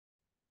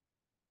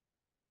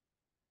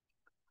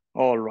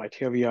All right,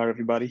 here we are,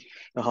 everybody.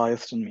 The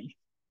highest in me.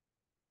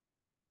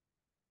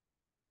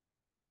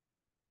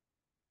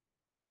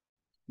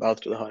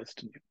 Bows to the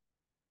highest in you.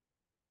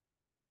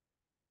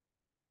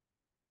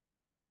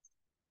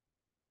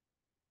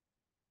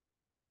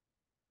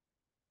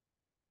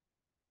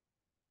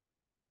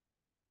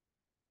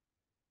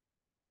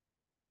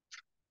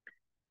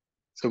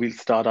 So we'll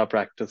start our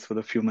practice with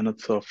a few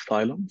minutes of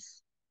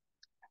silence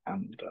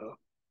and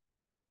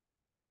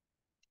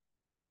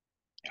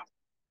yeah,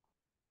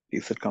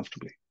 please sit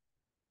comfortably.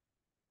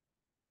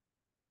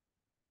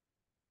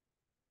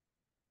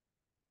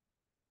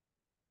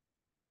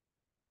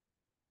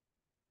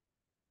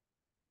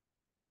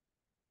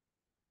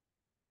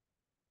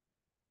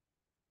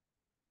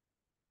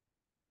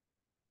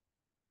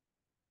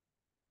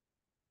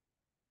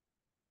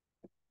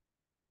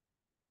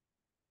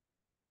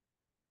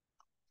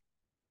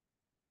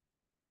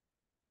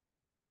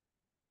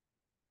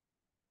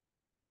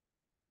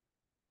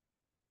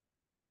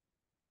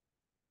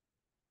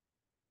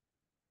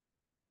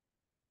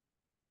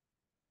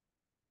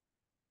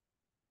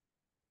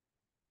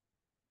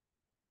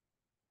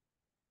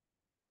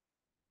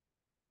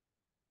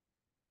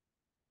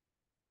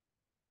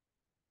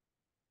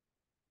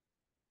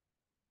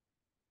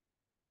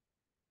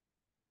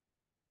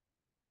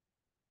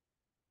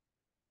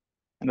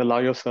 And allow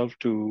yourself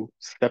to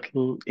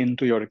settle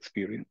into your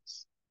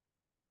experience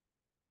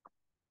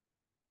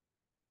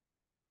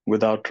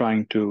without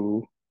trying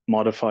to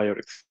modify your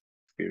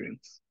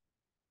experience.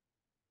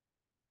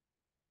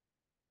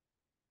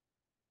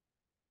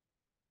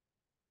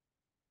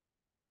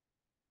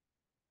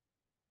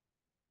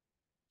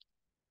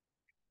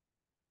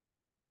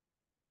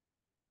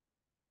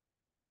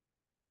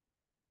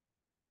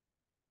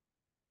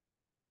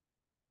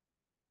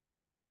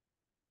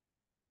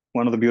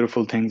 One of the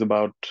beautiful things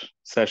about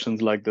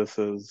sessions like this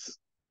is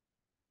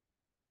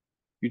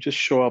you just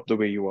show up the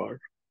way you are. You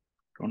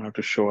don't have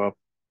to show up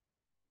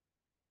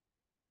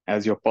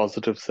as your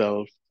positive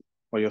self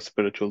or your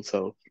spiritual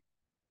self.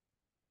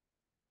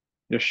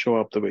 Just show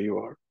up the way you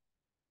are.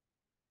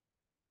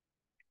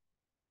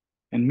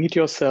 And meet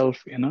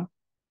yourself in an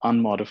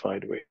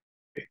unmodified way,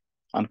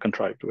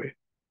 uncontrived way.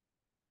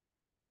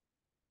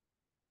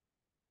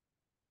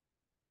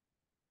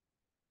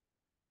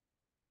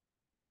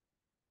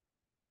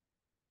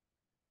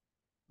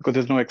 Because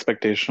there's no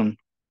expectation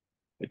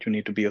that you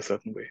need to be a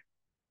certain way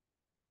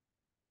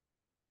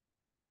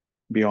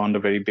beyond a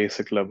very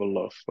basic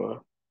level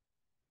of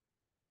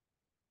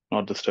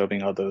not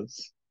disturbing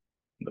others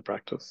in the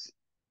practice.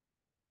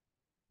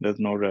 There's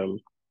no real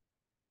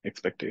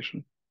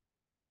expectation.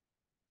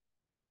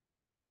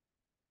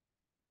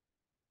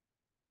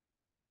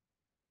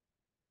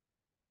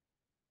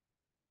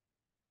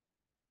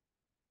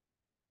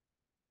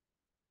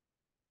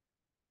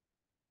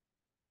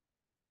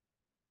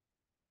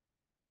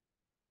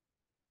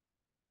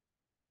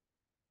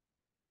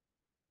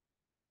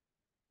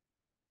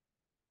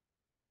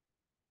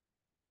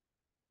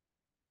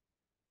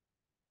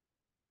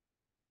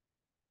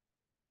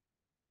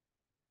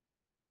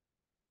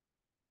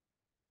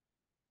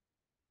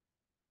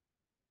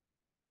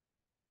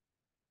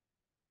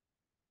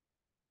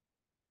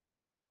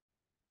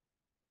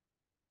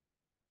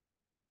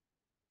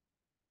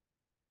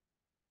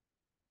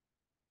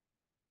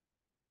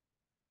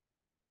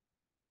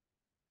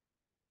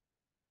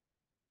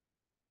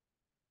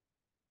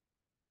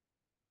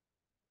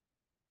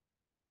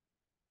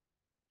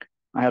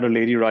 I had a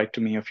lady write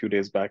to me a few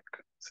days back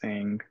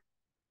saying,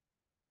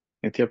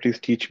 Nitya, please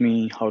teach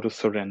me how to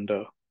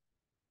surrender.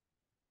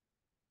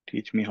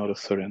 Teach me how to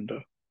surrender.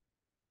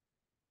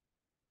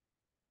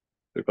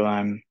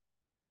 Because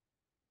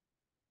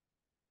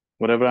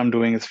whatever I'm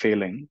doing is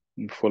failing.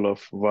 I'm full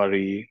of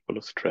worry, full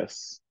of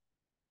stress.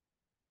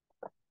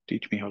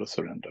 Teach me how to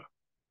surrender.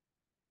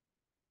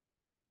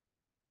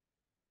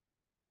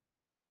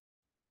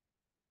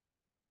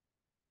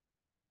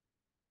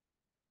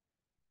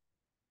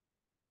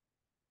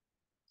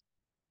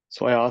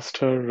 So I asked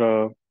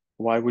her,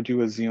 why would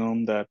you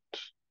assume that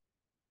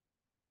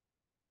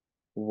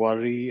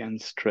worry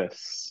and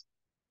stress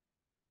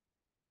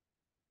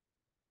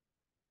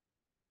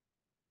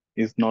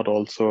is not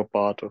also a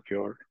part of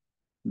your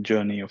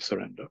journey of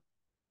surrender?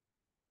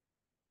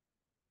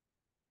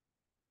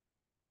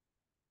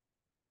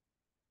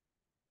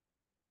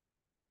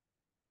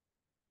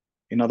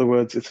 In other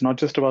words, it's not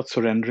just about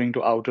surrendering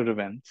to outer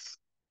events,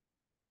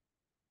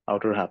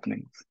 outer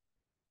happenings,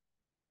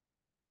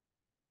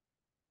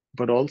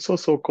 but also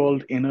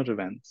so-called inner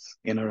events,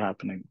 inner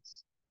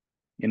happenings,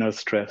 inner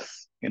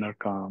stress, inner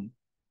calm,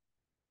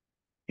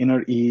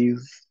 inner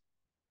ease,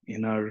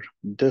 inner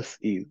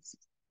dis-ease,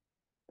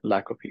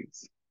 lack of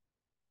ease.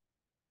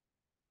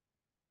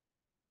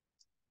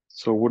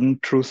 So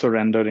wouldn't true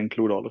surrender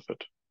include all of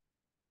it?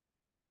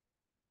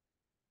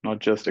 Not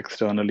just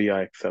externally,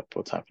 I accept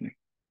what's happening.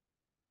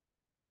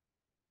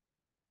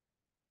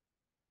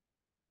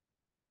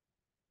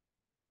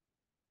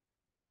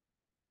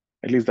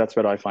 At least that's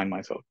where I find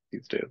myself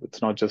these days.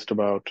 It's not just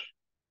about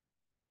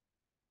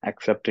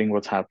accepting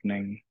what's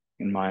happening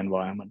in my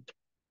environment.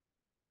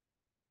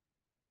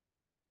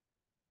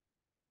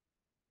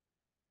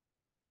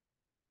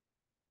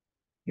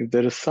 if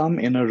there is some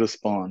inner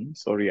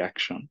response or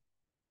reaction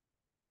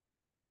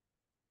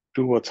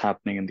to what's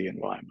happening in the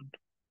environment,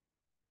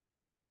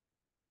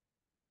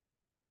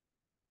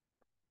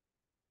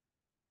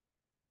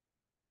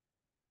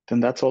 then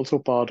that's also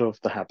part of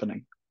the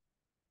happening.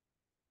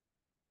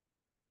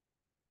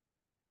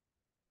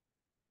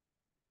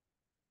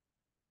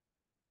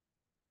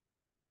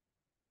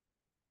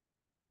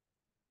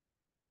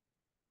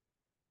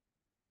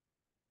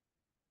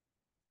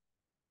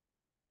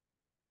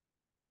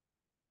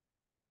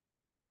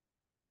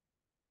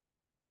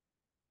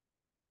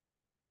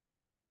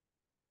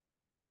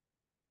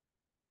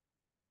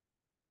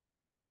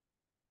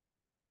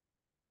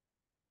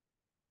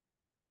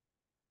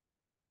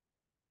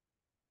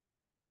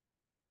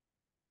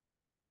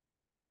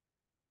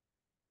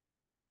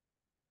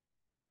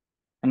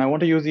 And I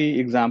want to use the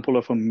example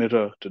of a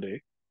mirror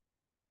today.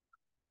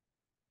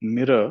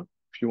 Mirror,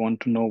 if you want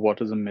to know what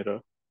is a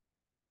mirror,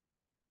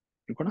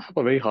 you're going to have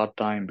a very hard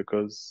time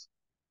because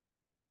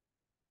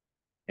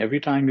every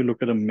time you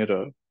look at a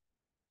mirror,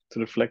 it's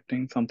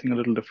reflecting something a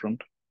little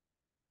different.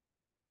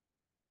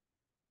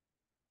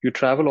 You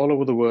travel all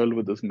over the world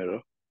with this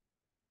mirror,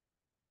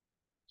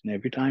 and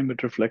every time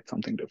it reflects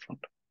something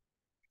different.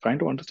 Trying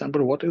to understand,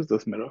 but what is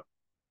this mirror?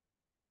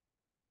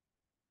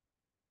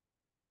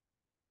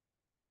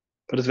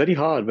 But it's very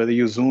hard, whether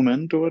you zoom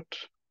into it,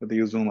 whether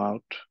you zoom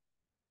out.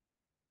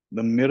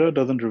 The mirror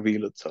doesn't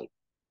reveal itself,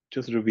 it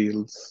just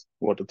reveals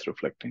what it's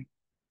reflecting.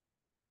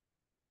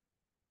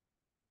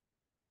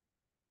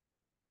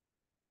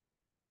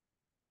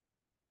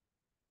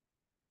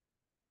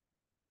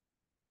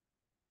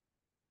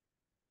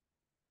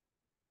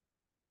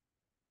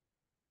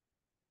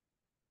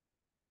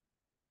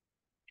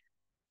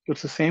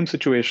 It's the same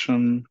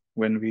situation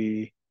when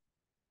we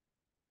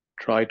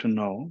try to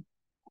know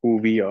who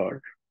we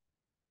are,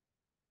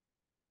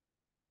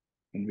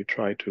 when we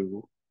try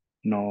to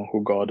know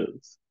who God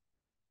is,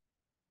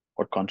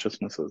 what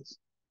consciousness is.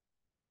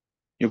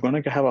 You're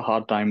going to have a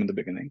hard time in the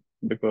beginning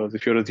because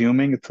if you're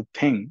assuming it's a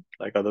thing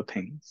like other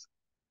things,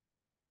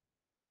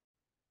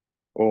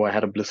 oh, I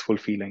had a blissful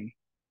feeling,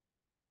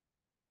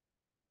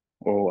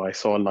 oh, I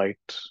saw light,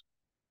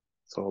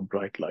 saw a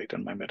bright light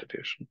in my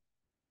meditation,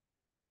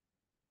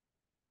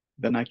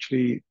 then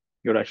actually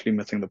you're actually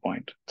missing the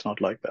point. It's not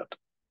like that.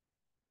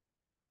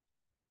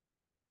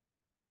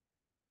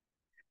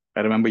 I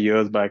remember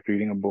years back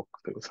reading a book.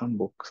 There was some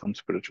book, some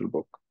spiritual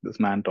book. This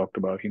man talked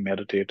about he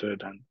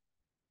meditated, and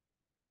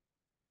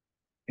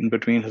in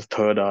between his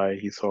third eye,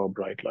 he saw a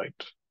bright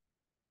light.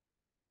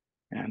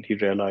 And he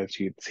realized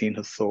he'd seen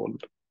his soul.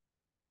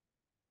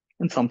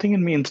 And something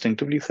in me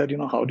instinctively said,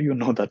 how do you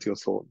know that's your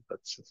soul?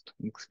 That's just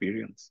an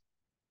experience.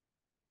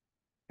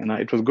 And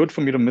it was good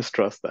for me to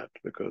mistrust that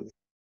because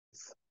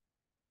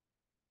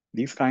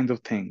these kinds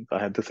of things, I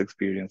had this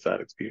experience, that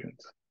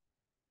experience.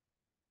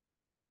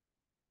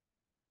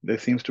 There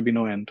seems to be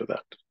no end to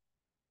that.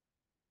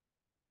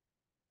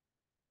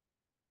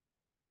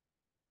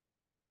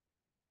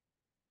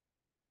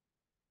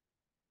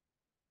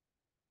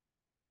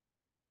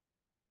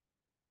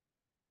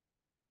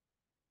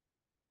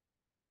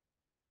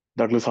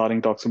 Douglas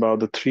Harding talks about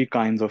the three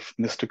kinds of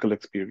mystical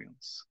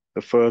experience.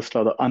 The first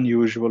are the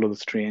unusual or the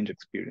strange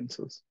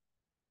experiences.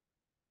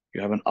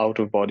 You have an out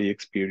of body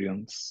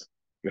experience,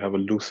 you have a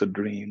lucid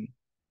dream,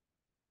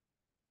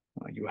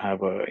 you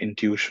have an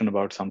intuition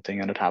about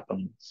something and it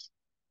happens.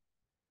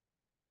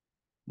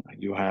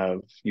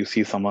 You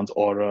see someone's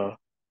aura,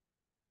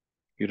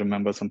 you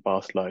remember some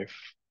past life.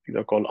 These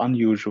are called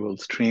unusual,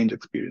 strange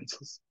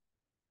experiences.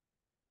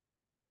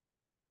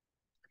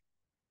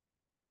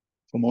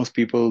 For most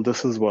people,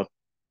 this is what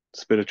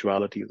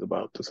spirituality is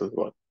about. This is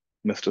what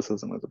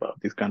mysticism is about.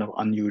 These kind of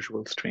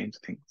unusual, strange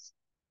things.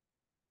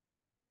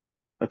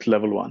 That's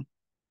level one.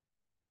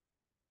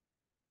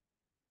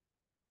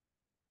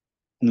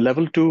 And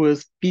level two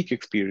is peak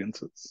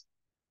experiences.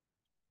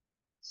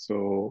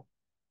 So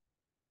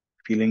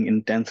feeling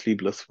intensely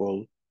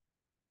blissful,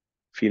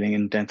 feeling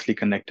intensely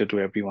connected to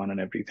everyone and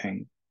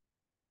everything,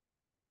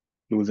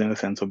 losing a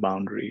sense of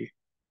boundary,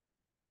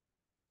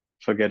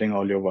 forgetting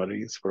all your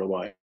worries for a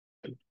while.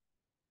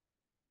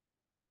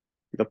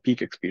 The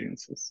peak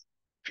experiences,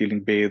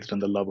 feeling bathed in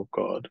the love of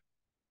God.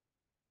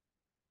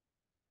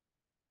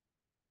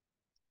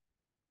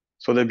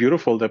 So they're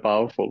beautiful, they're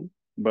powerful,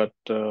 but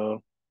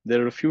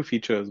there are a few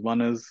features.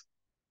 One is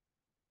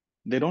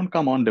they don't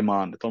come on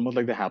demand. It's almost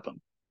like they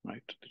happen,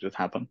 right? They just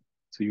happen.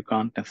 So you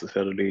can't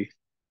necessarily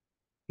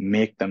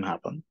make them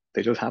happen.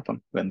 They just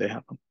happen when they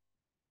happen.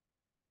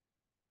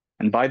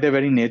 And by their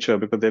very nature,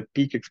 because they're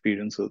peak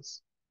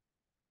experiences,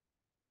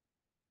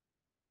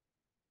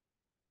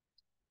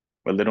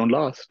 well, they don't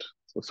last.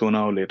 So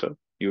sooner or later,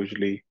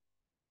 usually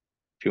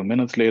a few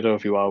minutes later, a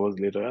few hours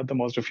later, at the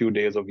most a few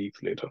days or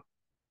weeks later,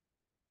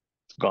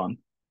 it's gone.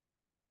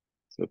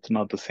 So it's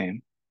not the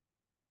same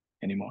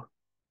anymore.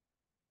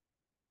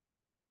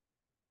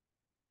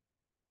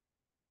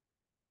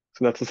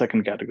 So that's the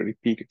second category,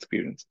 peak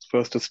experiences.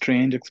 First is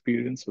strange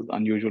experiences,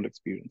 unusual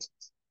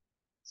experiences.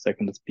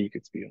 Second is peak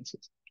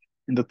experiences.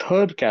 In the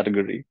third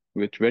category,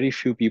 which very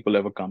few people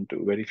ever come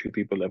to, very few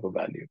people ever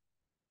value.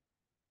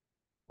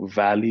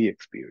 Valley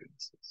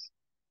experiences.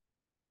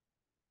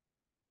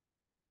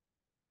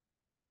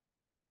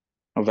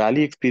 Now,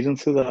 valley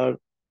experiences are,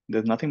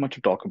 there's nothing much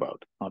to talk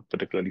about, not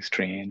particularly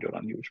strange or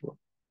unusual.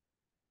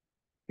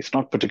 It's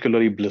not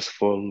particularly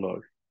blissful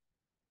or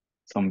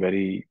some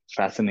very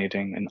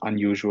fascinating and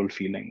unusual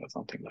feeling or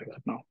something like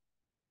that. No,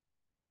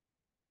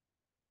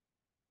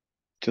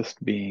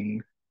 just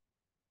being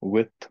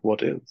with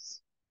what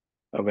is,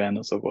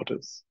 awareness of what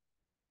is,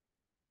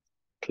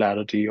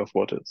 clarity of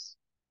what is.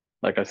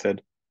 Like I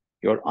said,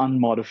 your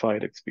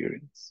unmodified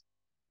experience,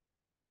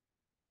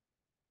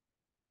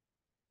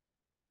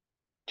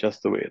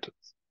 just the way it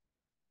is.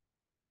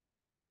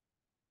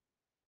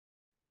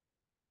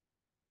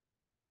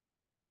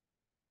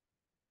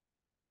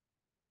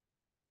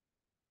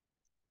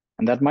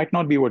 And that might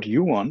not be what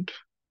you want,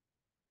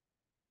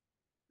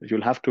 but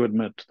you'll have to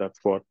admit that's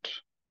what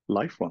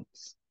life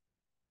wants.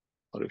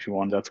 Or if you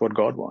want, that's what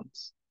God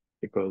wants.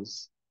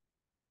 Because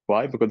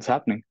why? Because it's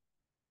happening.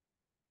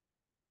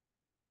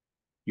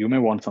 You may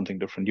want something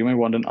different. You may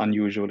want an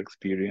unusual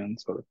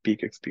experience or a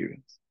peak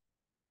experience.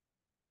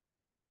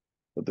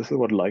 But this is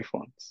what life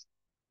wants.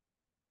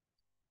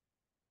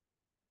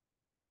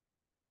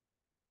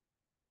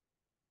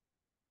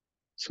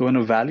 So in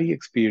a valley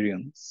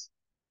experience,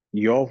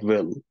 your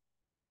will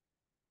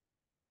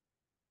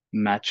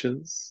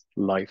matches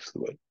life's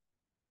will,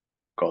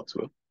 God's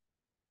will.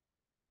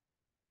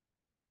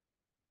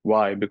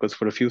 Why? Because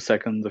for a few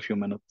seconds, a few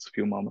minutes, a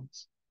few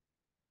moments,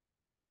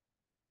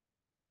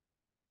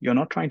 you're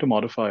not trying to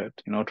modify it.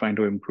 You're not trying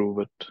to improve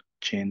it,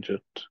 change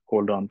it,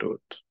 hold on to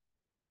it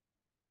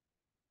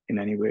in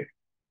any way.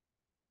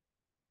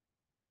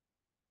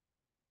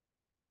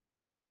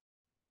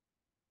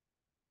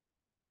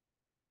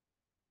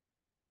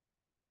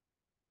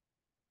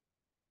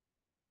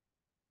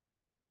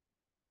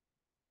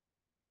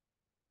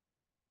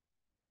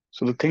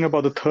 So the thing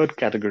about the third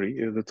category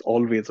is it's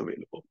always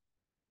available.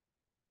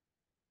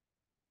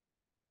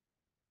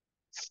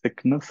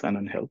 Sickness and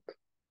in health,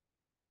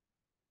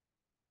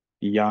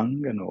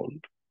 young and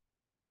old,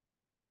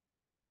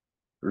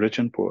 rich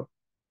and poor,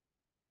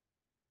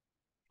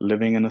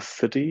 living in a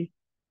city,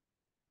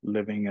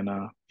 living in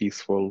a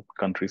peaceful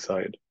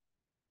countryside,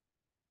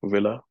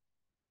 villa,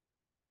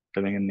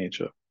 living in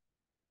nature,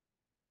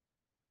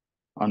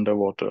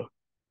 underwater,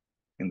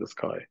 in the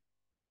sky.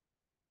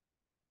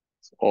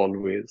 It's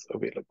always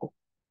available.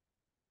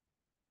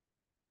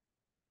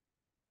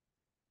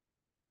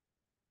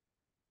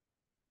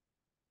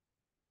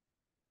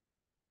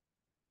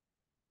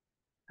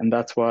 And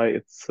that's why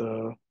it's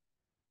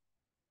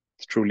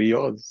truly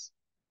yours.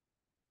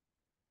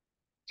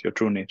 It's your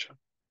true nature.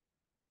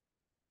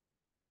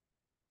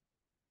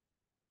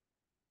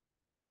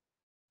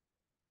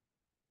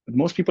 But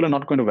most people are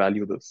not going to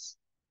value this.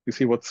 You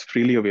see what's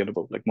freely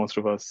available. Like most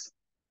of us,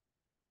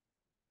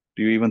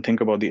 do you even think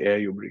about the air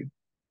you breathe?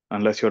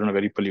 Unless you're in a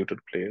very polluted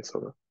place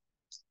or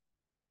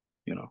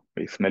a,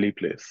 very smelly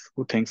place.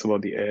 Who thinks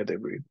about the air they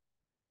breathe?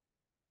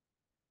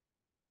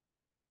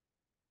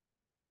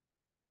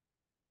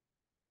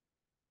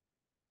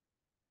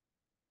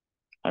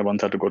 I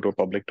once had to go to a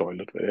public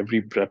toilet where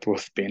every breath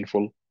was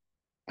painful.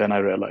 Then I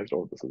realized,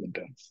 oh, this is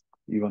intense.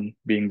 Even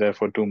being there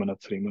for 2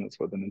 minutes, 3 minutes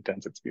was an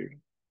intense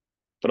experience.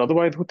 But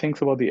otherwise, who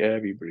thinks about the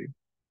air we breathe?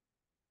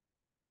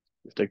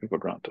 It's taken for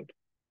granted.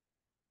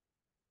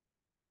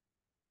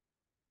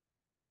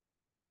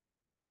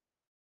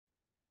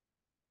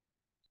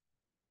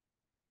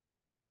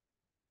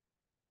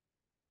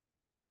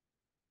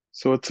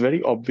 So it's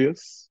very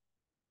obvious.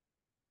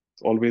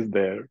 It's always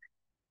there.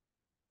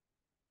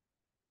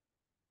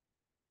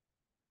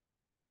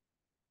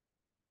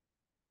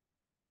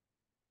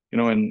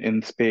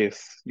 In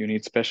space, you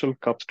need special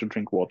cups to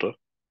drink water.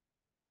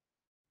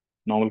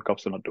 Normal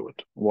cups do not do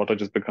it. Water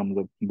just becomes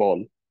a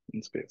ball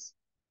in space.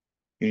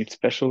 You need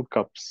special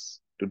cups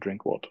to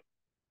drink water.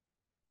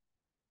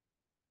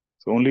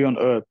 So only on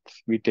Earth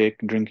we take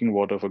drinking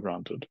water for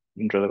granted.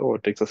 And realize, oh,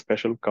 it takes a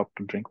special cup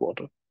to drink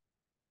water.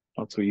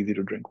 Not so easy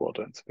to drink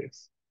water in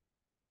space.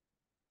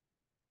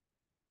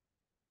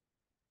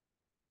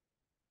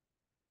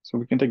 So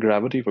we can take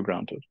gravity for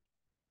granted.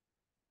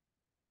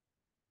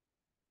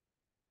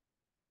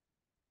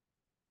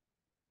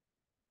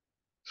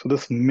 So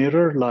this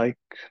mirror-like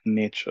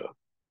nature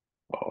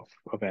of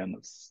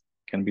awareness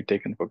can be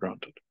taken for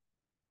granted,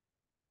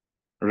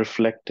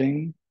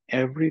 reflecting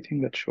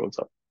everything that shows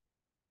up.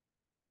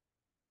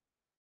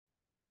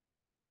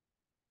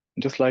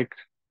 Just like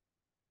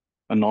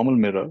a normal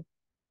mirror,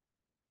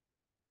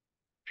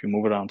 if you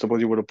move around,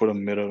 suppose you were to put a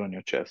mirror on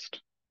your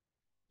chest,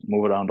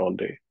 move around all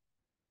day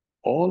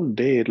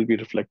it'll be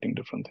reflecting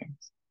different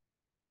things.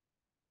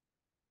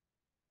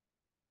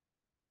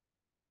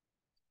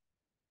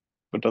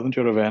 But doesn't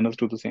your awareness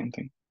do the same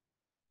thing?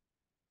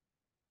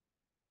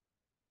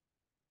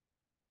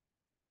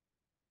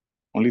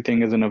 Only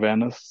thing is in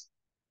awareness,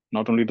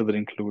 not only does it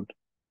include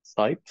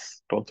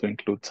sights, it also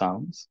includes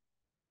sounds,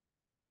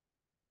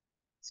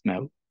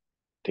 smell,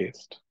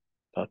 taste,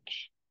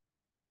 touch.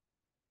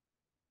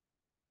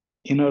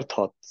 inner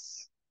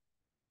thoughts,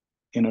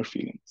 inner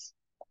feelings,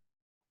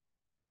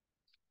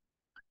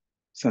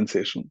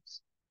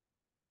 sensations,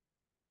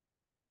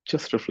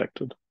 just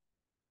reflected.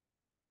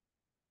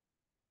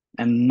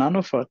 And none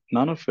of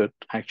it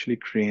actually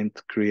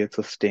creates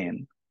a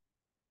stain.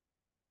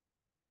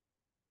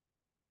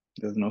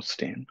 There's no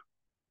stain.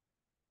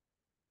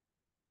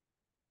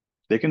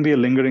 There can be a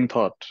lingering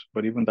thought,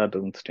 but even that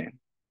doesn't stain.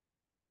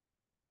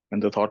 When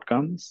the thought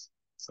comes,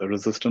 it's a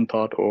resistant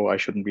thought, oh, I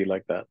shouldn't be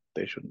like that.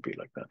 They shouldn't be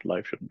like that.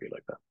 Life shouldn't be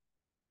like that.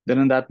 Then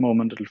in that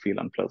moment, it'll feel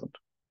unpleasant.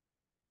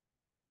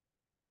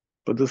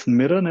 But this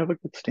mirror never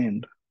gets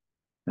stained,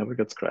 never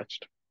gets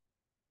scratched.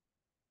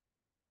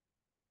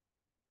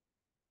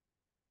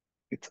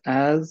 It's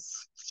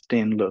as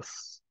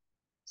stainless,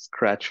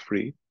 scratch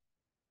free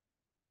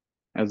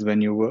as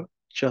when you were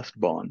just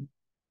born.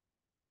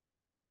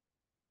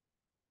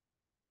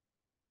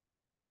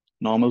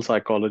 Normal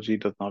psychology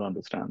does not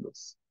understand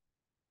this.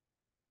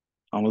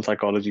 Normal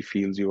psychology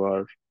feels you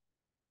are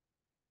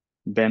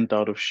bent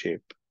out of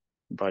shape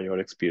by your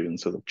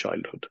experiences of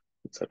childhood,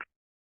 etc.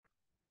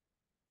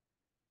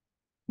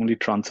 Only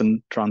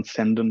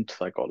transcendent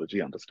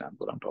psychology understands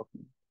what I'm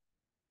talking about.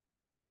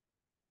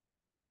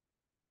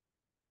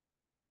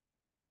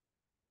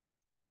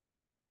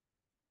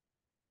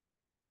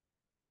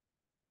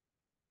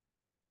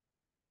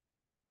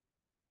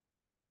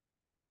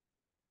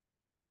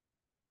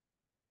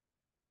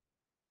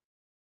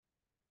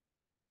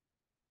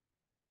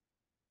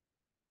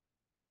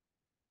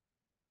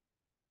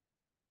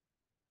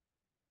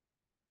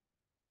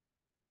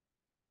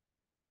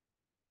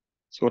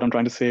 So what I'm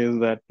trying to say is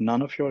that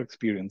none of your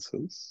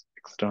experiences,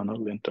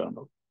 external,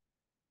 internal,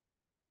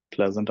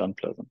 pleasant,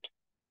 unpleasant,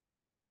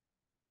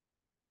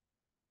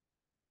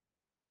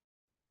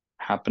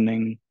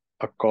 happening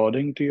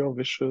according to your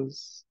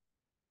wishes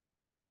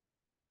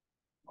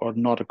or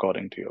not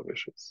according to your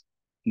wishes,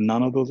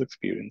 none of those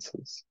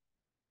experiences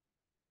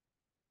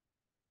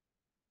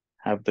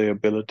have the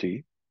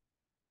ability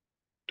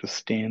to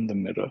stain the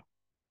mirror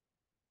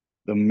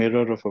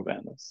of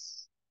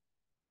awareness,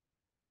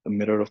 the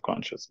mirror of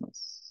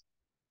consciousness,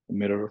 the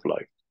mirror of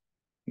life,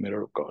 the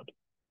mirror of God.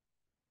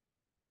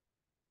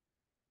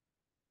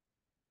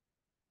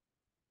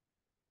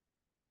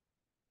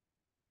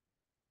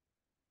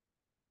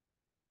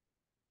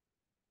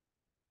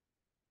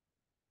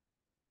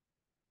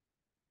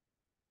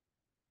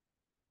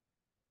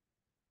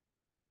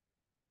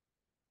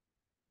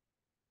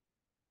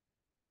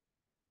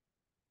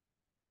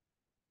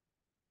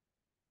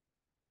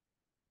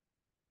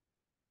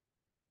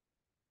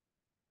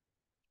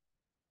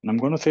 And I'm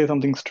going to say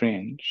something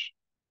strange,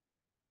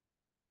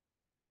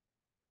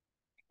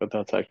 but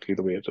that's actually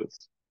the way it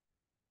is.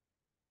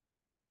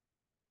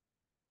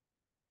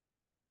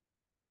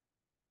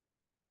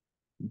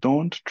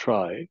 Don't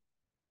try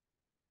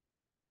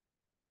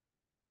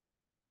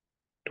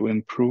to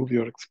improve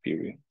your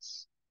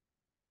experience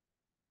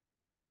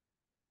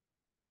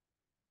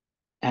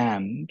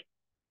and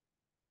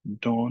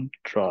don't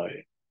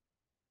try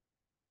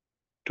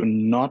to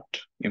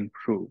not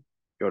improve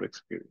your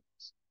experience.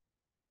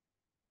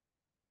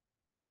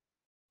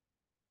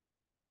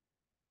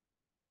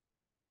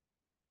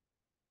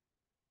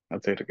 I'll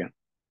say it again.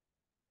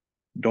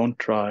 Don't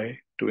try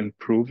to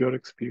improve your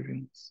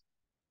experience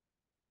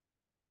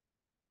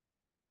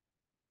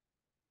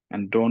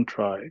and don't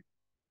try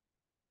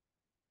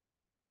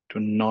to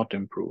not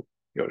improve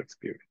your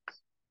experience.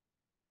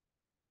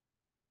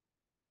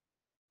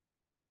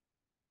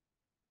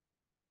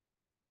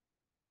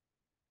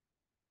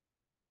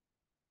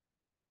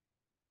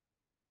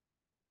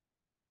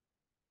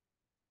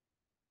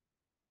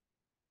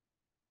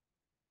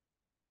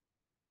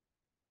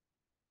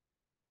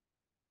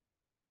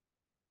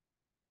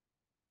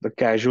 The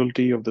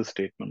casualty of the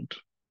statement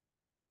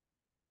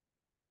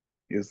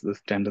is this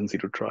tendency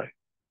to try.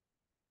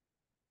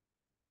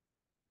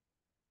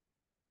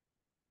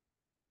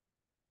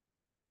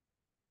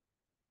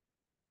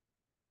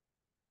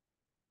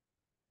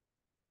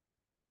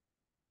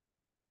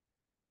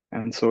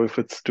 And so if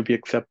it's to be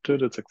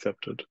accepted, it's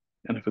accepted.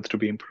 And if it's to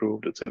be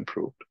improved, it's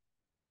improved.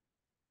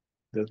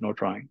 There's no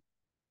trying.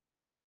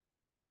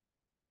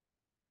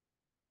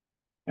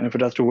 And if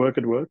it has to work,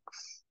 it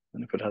works.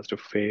 And if it has to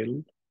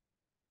fail,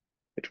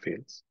 it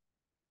fails.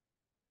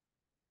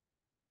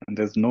 And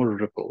there's no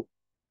ripple.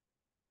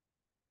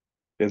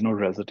 There's no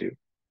residue.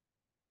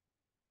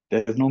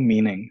 There's no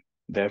meaning.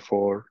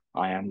 Therefore,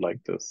 I am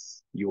like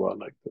this. You are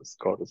like this.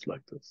 God is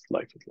like this.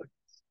 Life is like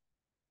this.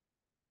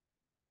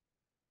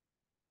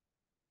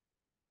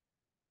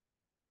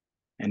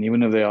 And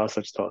even if there are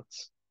such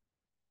thoughts,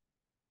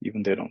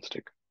 even they don't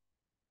stick.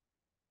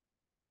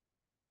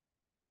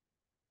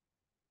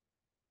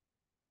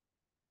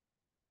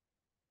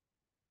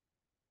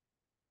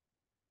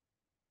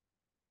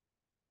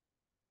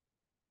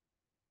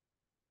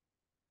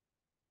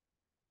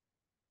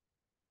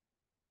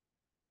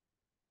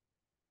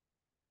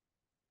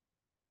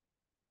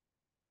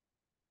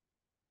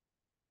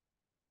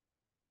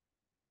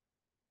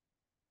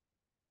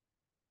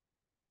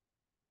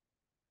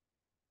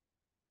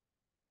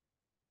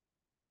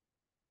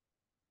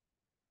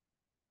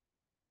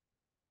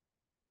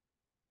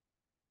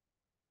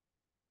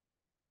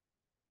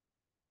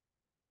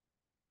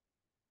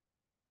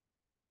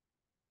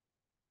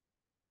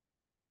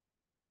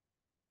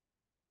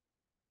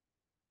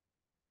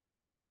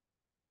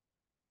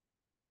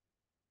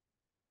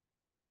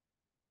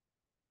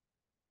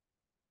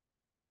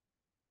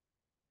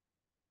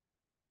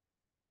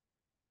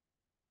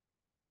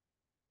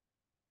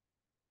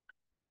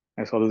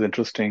 I saw this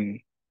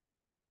interesting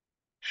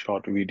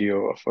short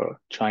video of a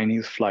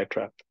Chinese fly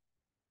trap.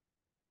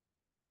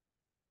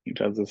 It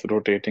has this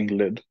rotating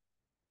lid.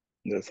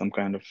 There's some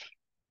kind of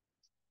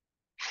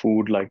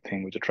food-like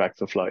thing which attracts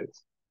the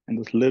flies. And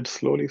this lid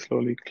slowly,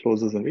 slowly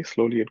closes and very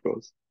slowly it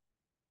goes.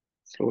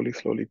 Slowly,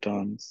 slowly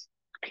turns,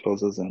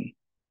 closes in.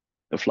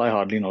 The fly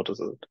hardly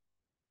notices it.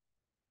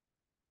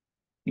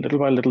 Little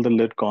by little, the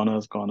lid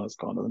corners,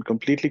 and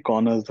completely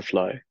corners the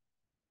fly,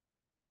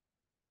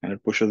 and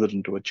it pushes it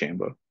into a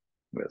chamber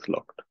where it's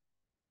locked.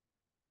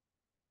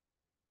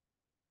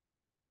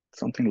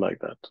 Something like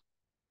that.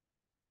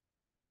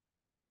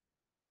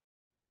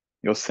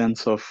 Your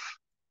sense of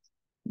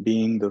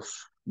being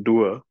this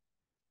doer,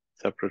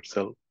 separate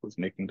self, who's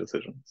making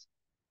decisions,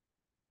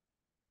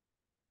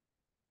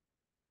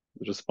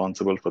 who's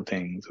responsible for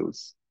things,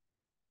 who's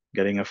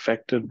getting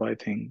affected by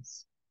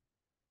things.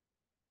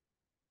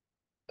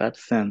 That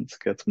sense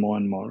gets more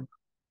and more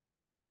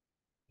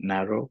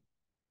narrow,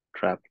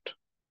 trapped,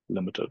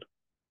 limited.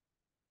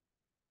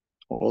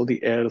 All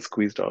the air is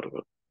squeezed out of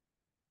it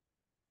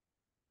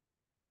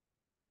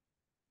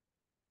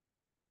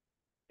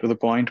to the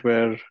point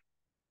where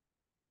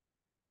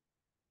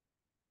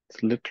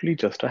it's literally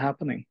just a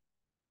happening.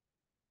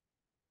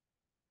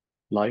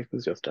 Life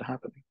is just a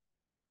happening.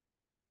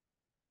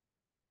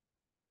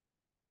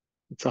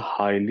 It's a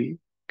highly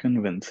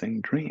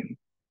convincing dream,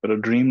 but a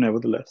dream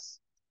nevertheless.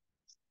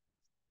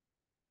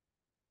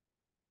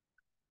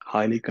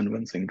 Highly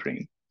convincing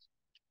dream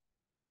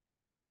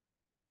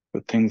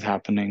with things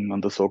happening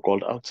on the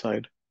so-called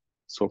outside,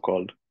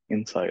 so-called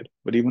inside.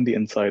 But even the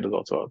inside is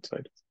also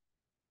outside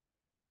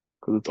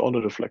because it's all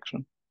a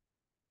reflection.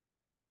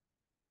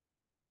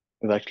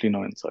 There's actually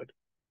no inside.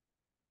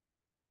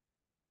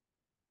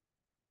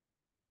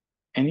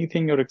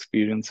 Anything you're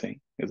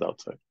experiencing is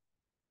outside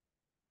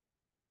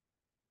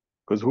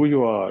because who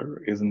you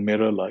are is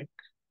mirror-like,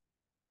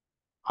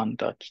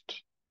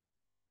 untouched,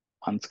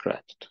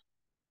 unscratched,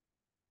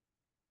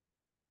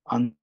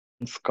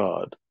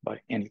 unscarred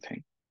by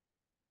anything.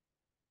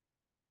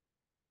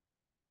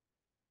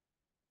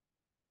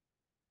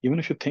 Even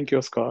if you think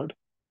you're scarred,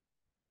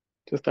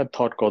 just that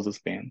thought causes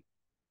pain.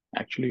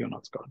 Actually, you're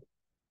not scarred.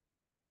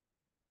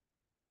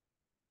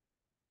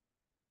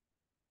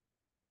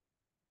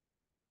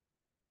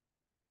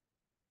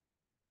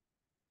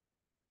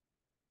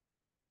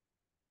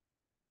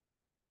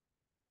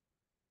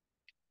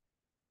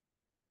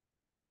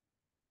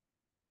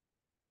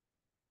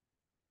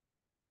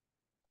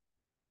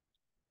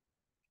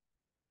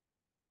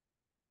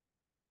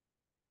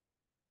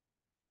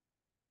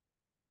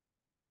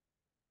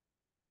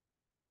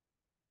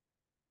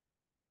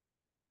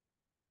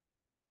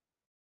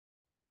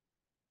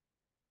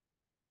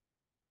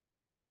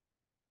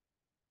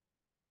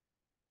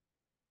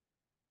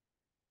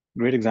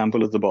 Great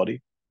example is the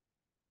body.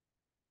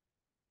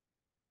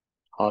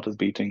 Heart is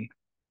beating,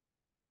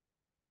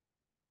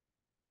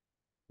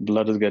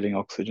 blood is getting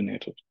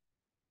oxygenated,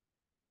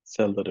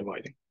 cells are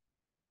dividing.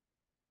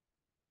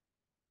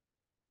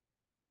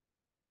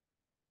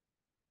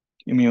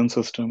 Immune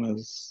system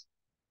is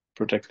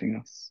protecting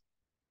us.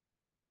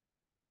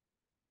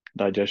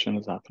 Digestion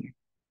is happening.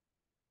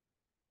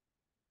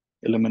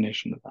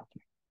 Elimination is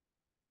happening.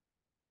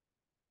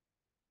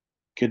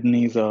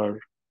 Kidneys are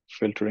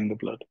filtering the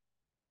blood.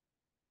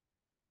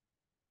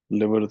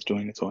 Liver is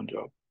doing its own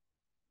job.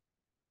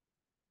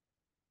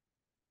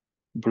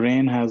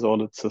 Brain has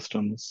all its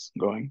systems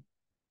going.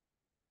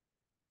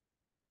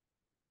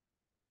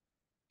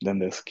 Then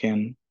there's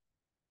skin,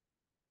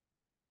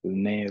 there's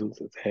nails,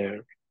 there's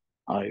hair,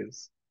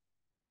 eyes.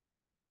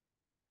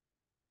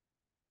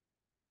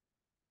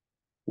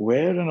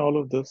 Where in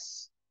all of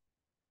this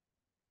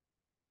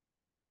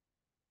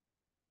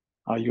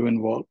are you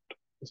involved?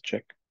 Just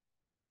check.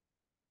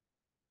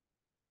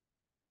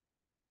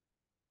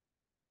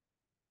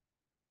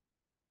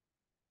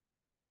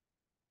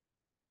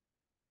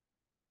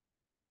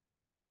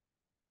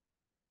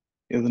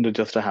 Isn't it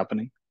just a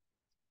happening?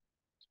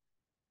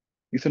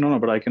 You say, no,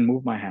 but I can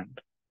move my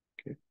hand.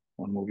 Okay,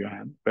 won't move your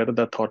hand. Where did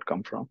that thought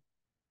come from?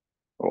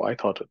 Oh, I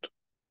thought it.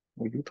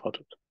 Oh, you thought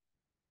it.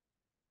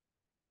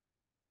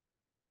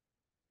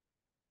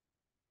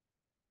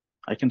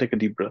 I can take a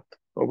deep breath.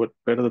 Oh, but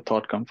where did the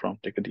thought come from?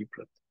 Take a deep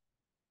breath.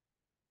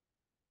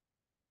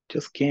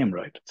 Just came,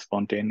 right? It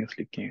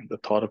spontaneously came. The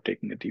thought of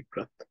taking a deep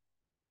breath.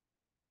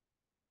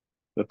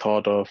 The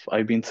thought of,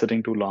 I've been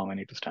sitting too long, I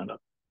need to stand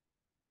up.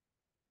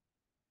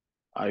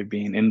 I've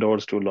been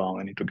indoors too long,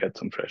 I need to get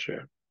some fresh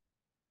air.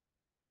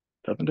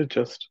 Doesn't it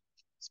just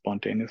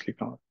spontaneously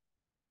come?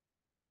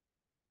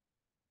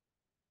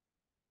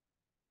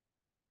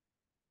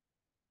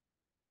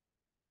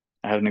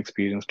 I had an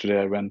experience today.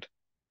 I went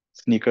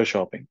sneaker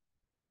shopping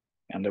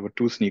and there were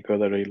two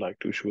sneakers I really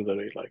liked, two shoes I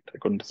really liked. I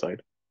couldn't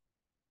decide.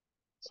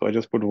 So I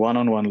just put one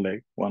on one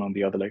leg, one on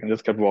the other leg, and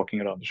just kept walking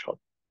around the shop.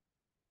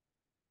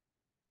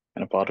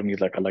 And a part of me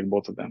is like, I like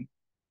both of them.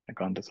 I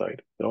can't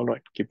decide. They're all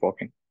right. Keep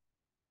walking.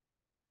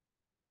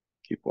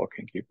 Keep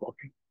walking. Keep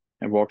walking.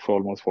 I walked for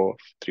almost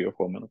 3 or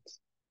 4 minutes.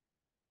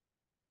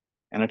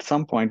 And at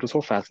some point, it was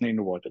so fascinating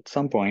to watch. At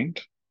some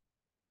point,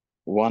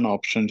 one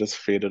option just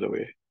faded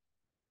away,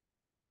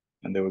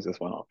 and there was just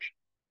one option.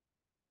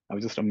 I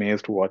was just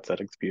amazed to watch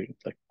that experience.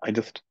 Like I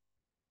just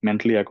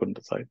mentally I couldn't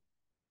decide.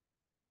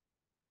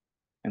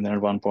 And then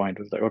at one point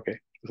it was like, okay,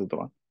 this is the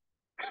one.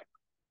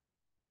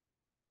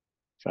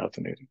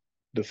 Fascinating.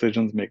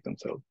 Decisions make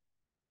themselves.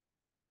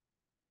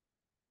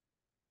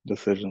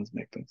 Decisions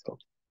make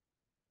themselves.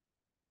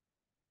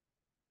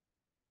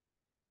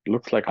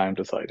 Looks like I'm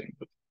deciding,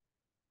 but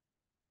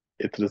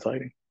it's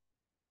deciding.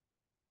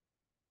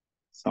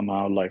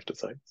 Somehow life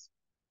decides.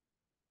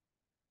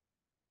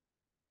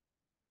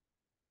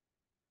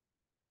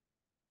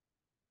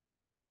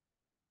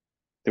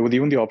 There was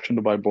even the option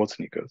to buy both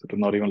sneakers. It was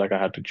not even like I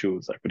had to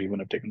choose. I could even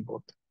have taken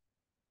both.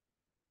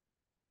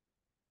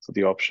 So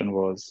the option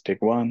was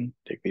take one,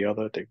 take the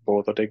other, take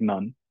both, or take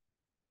none.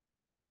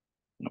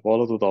 And of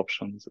all of those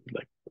options, it was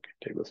like, okay,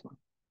 take this one.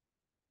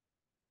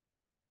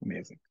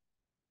 Amazing.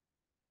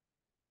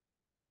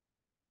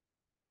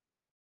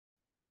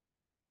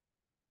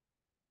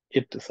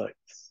 It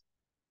decides.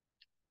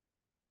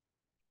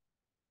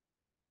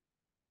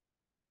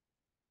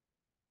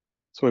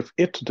 So if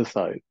it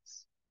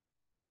decides,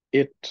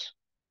 it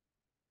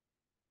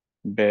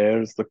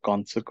bears the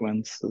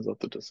consequences of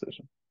the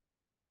decision,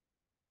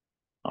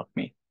 not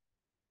me.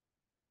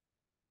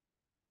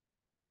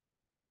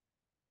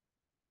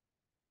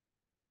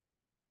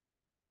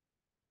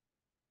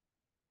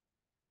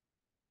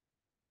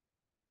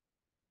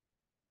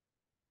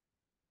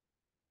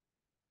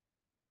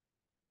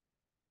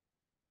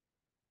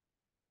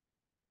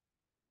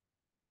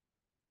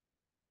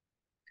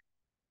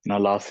 In our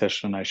last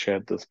session, I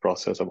shared this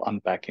process of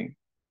unpacking,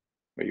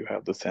 where you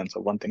have the sense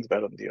of one thing's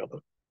better than the other.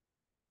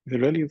 Is it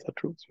really is that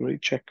true? So really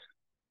check.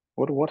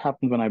 What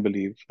happens when I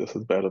believe this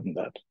is better than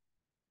that?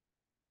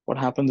 What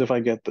happens if I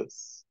get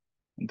this?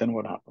 And then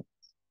what happens?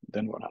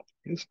 Then what happens?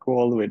 You just go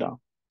all the way down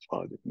as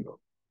far as you can go.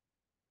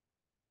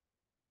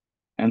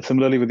 And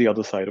similarly with the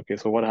other side, okay,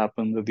 so what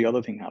happens if the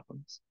other thing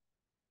happens?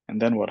 And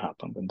then what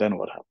happens? And then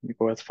what happens? You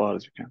go as far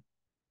as you can.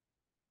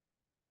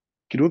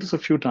 If you do this a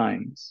few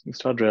times, you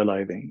start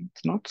realizing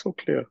it's not so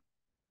clear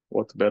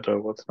what's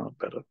better, what's not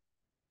better.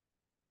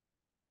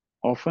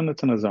 Often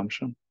it's an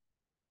assumption.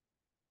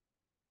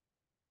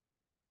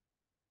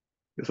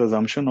 This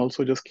assumption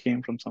also just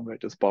came from somewhere,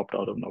 it just popped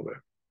out of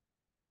nowhere.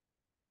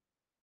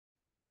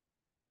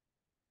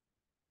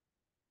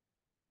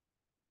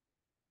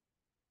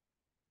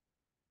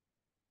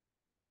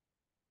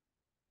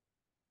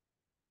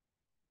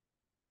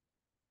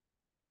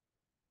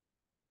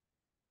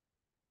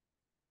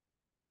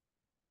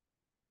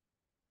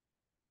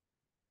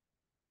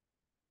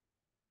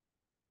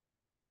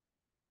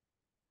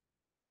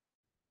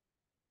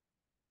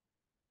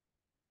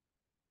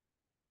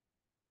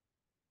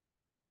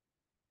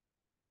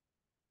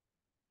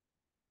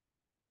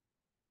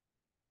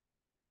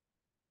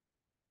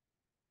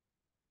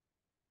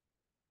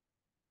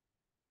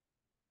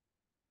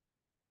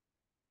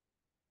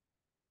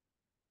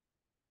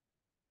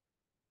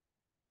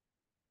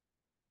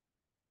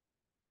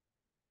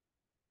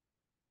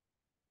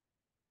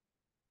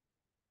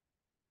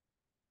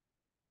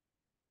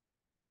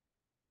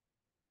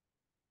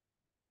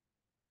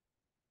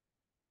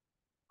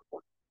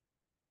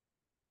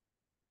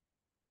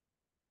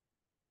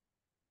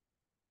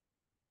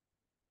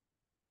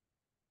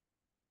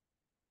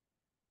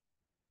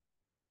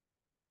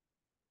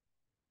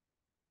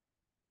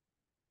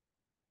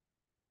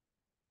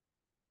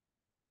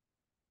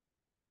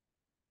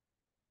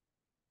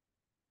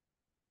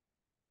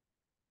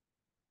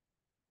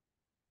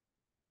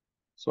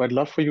 So I'd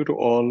love for you to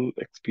all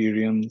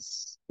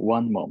experience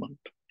one moment,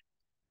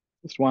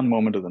 just one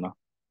moment is enough,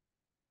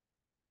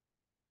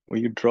 where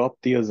you drop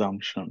the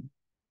assumption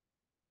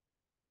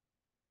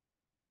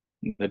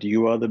that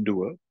you are the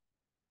doer,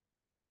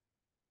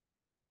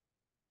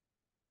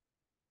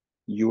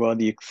 you are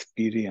the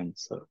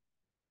experiencer,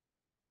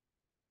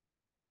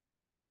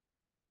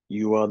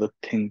 you are the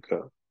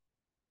thinker,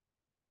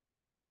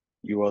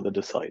 you are the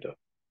decider.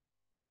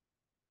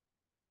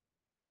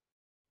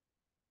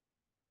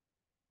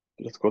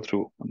 Let's go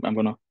through. I'm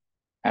going to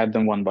add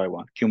them one by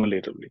one,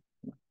 cumulatively.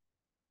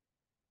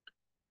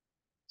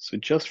 So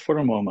just for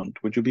a moment,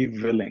 would you be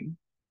willing,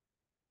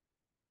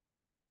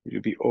 would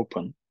you be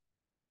open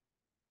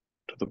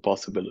to the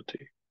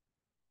possibility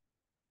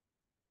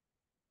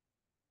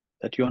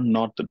that you're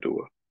not the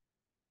doer?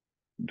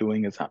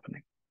 Doing is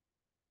happening.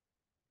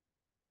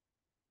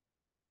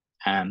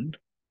 And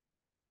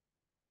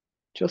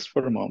just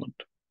for a moment,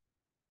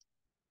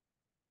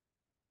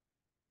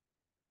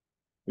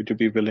 would you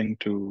be willing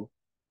to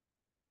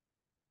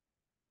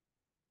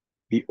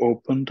be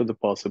open to the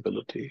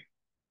possibility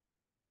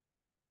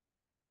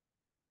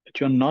that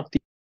you're not the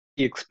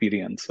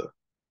experiencer?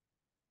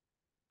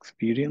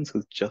 Experience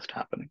is just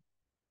happening.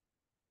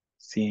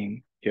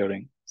 Seeing,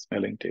 hearing,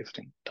 smelling,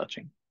 tasting,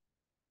 touching,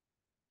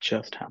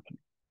 just happening.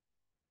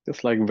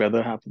 Just like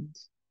weather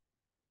happens,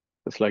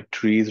 just like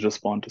trees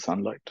respond to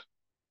sunlight,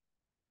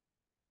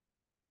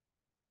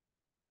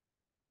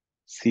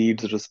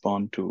 seeds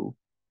respond to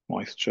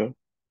moisture,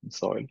 and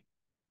soil.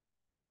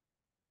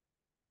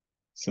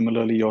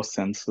 Similarly, your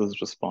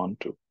senses respond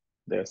to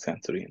their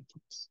sensory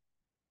inputs.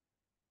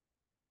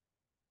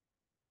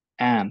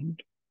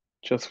 And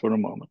just for a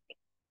moment,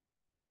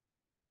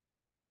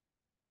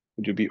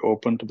 would you be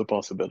open to the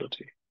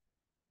possibility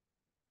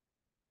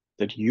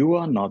that you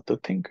are not the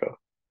thinker?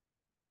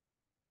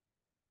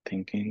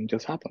 Thinking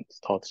just happens,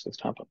 thoughts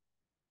just happen.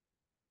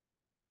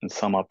 And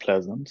some are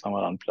pleasant, some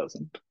are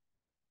unpleasant.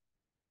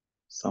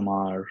 Some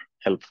are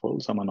helpful,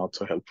 some are not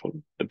so helpful,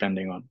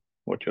 depending on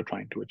what you're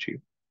trying to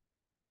achieve.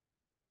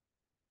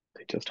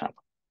 They just happen.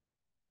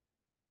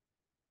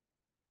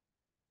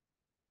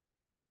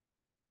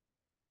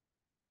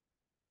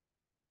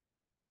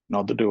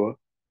 Not the doer,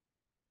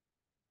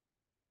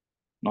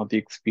 not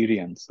the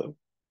experiencer,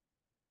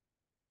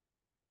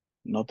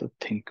 not the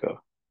thinker.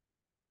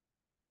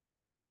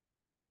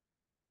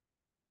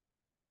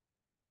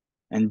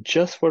 And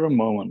just for a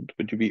moment,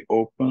 would you be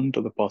open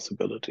to the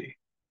possibility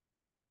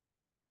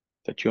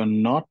that you're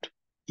not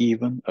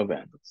even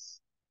awareness?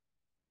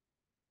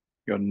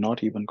 You're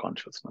not even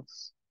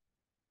consciousness.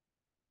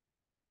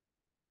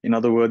 In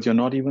other words, you're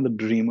not even the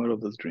dreamer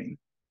of this dream.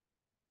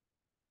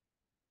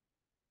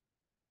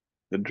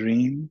 The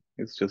dream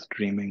is just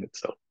dreaming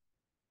itself.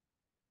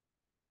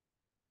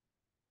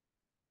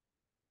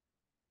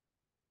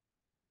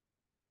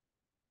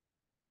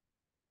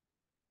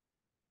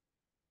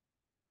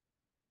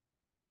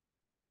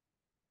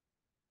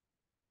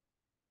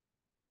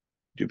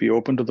 To be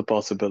open to the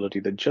possibility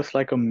that just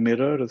like a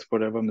mirror is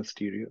forever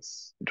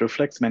mysterious, it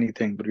reflects many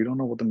things, but we don't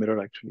know what the mirror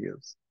actually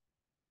is.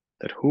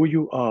 That who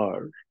you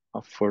are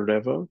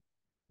forever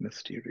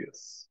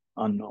mysterious,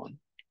 unknown,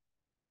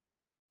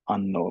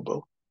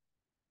 unknowable,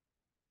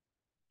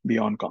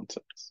 beyond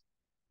concepts.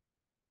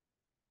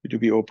 Would you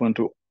be open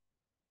to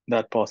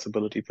that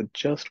possibility for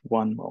just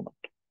one moment?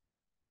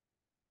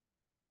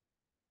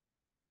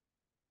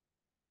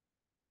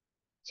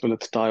 So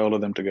let's tie all of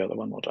them together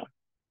one more time.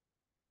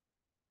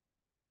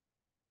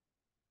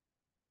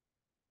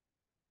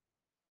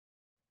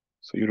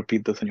 So you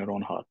repeat this in your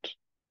own heart.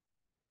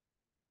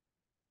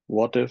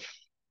 What if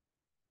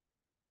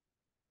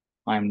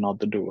I'm not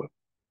the doer?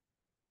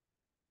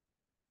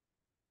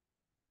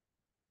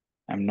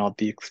 I'm not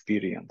the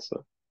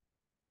experiencer.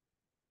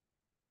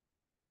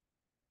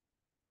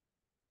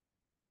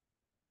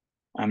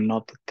 I'm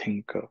not the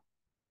thinker.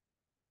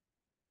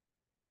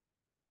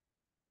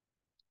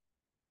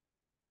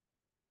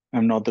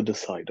 I'm not the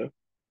decider.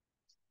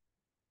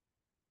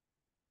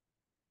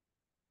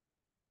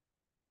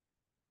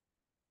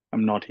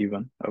 I'm not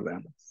even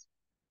awareness.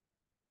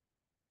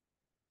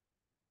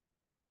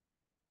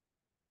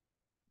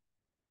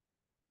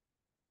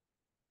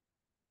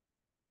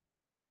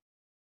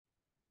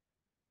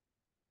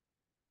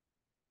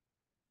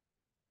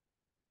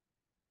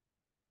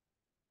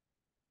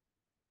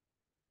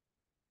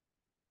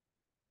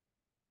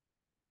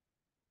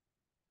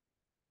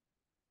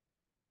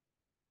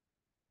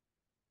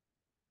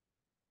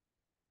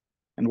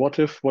 And what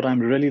if what I'm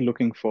really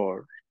looking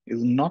for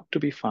is not to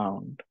be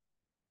found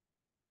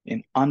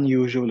in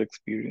unusual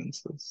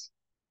experiences,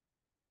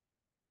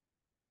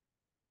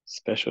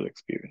 special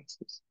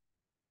experiences,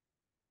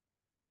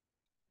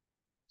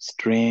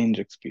 strange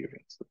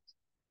experiences,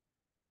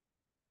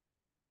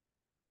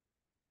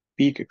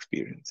 peak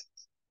experiences,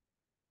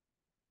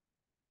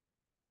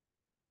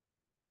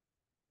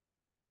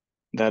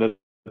 that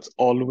it's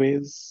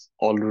always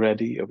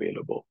already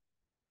available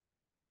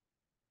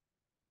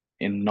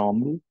in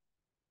normal,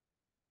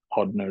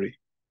 ordinary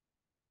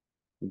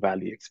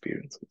valley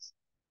experiences.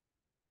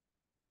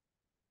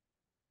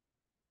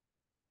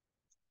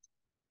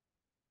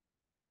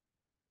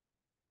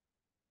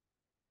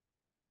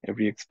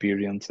 Every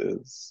experience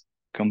is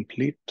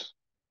complete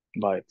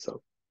by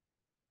itself,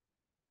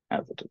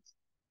 as it is.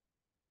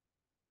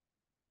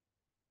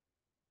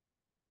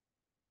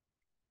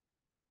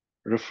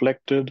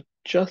 Reflected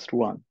just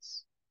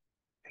once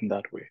in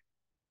that way,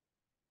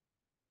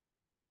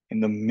 in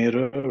the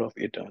mirror of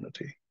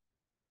eternity,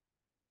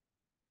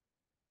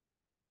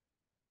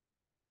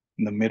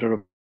 in the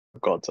mirror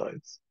of God's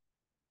eyes,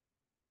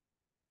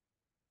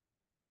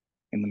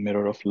 in the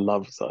mirror of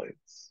love's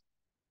eyes,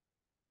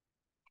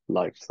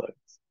 life's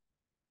eyes,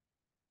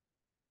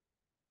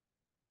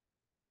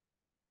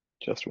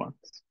 just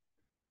once.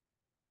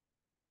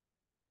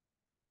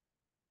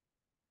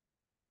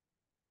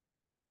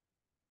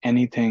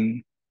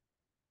 Anything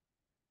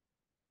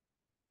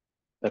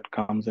that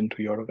comes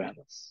into your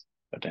awareness,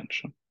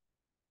 attention,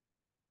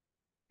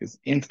 is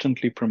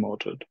instantly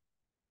promoted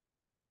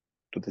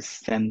to the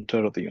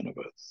center of the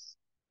universe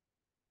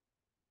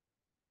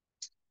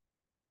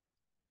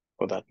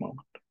for that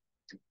moment.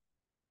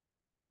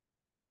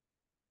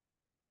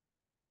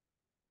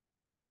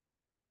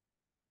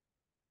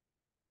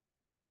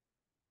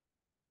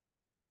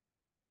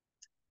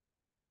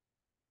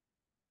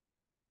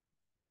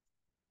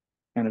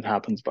 And it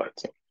happens by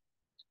itself.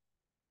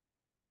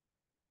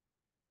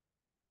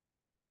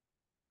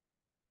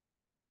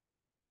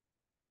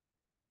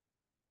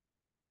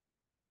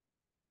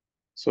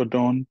 So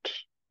don't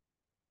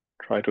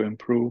Try to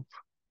improve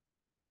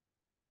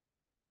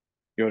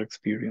your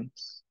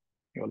experience,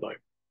 your life.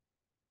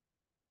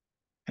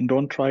 And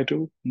don't try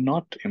to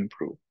not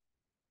improve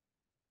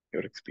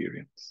your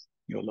experience,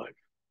 your life.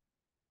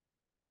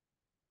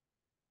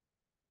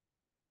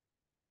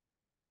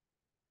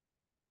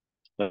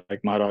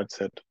 Like Maharaj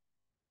said,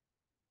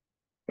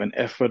 when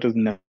effort is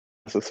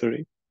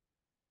necessary,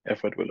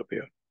 effort will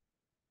appear.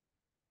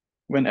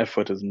 When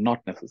effort is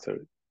not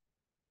necessary,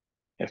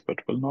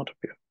 effort will not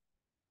appear.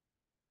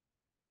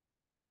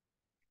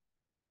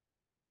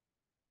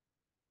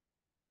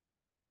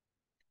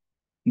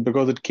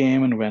 Because it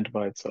came and went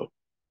by itself.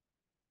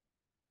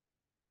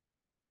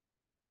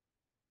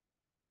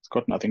 It's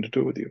got nothing to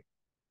do with you.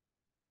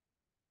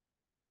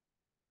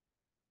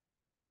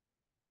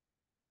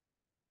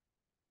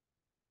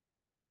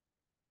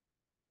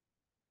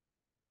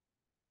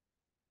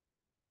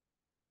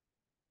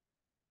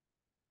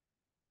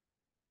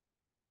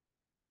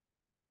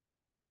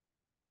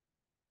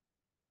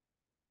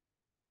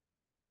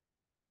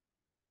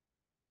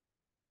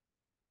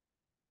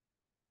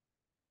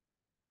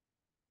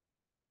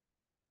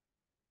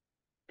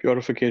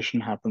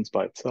 Purification happens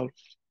by itself.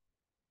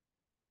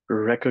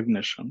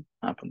 Recognition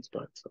happens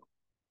by itself.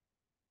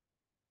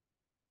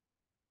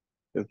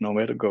 There's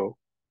nowhere to go,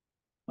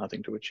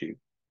 nothing to achieve.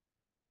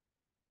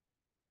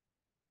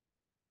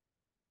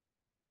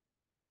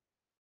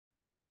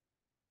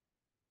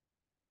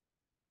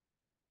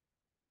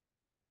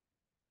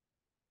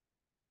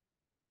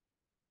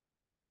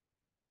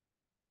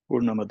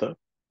 Purnamada,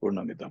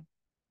 Purnamidam.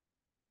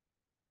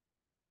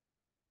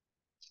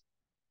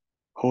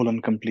 Whole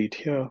and complete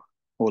here,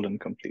 whole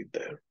and complete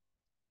there.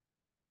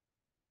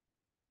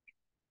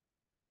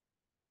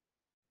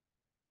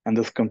 And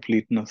this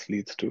completeness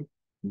leads to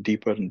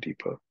deeper and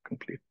deeper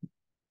completeness,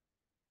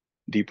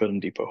 deeper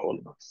and deeper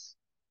wholeness,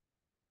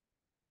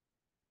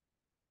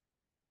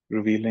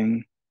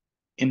 revealing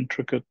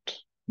intricate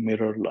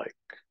mirror-like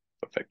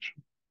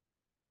perfection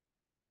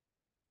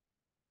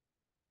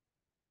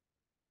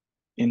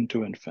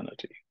into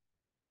infinity.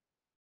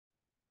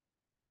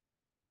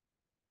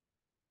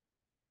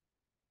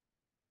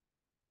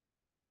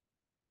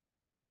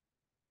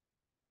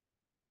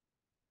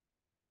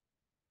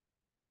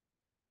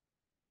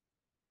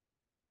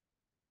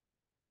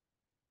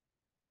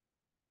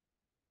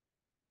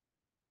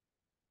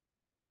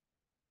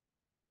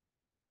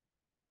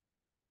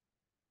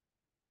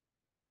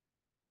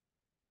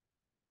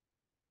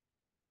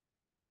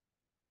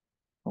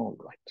 All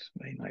right,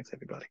 very nice,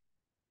 everybody.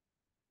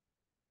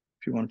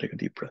 If you want to take a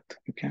deep breath,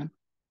 you can.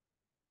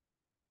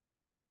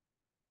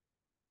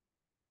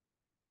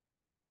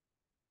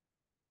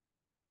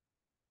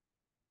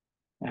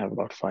 I have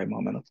about 5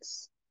 more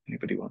minutes.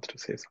 Anybody wants to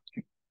say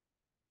something? You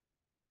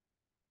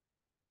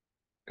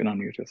can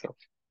unmute yourself.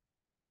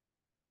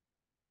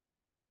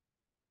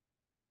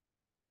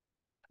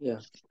 Yeah.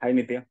 Hi,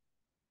 Nitya.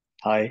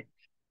 Hi.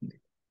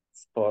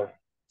 For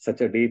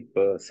such a deep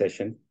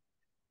session.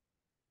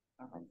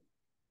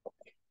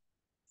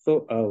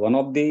 So one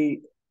of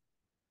the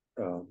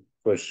uh,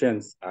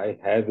 questions I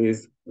have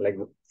is like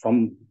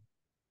from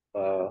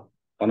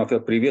one of your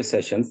previous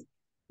sessions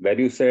where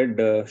you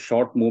said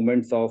short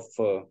moments of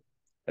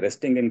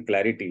resting in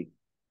clarity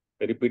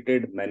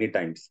repeated many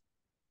times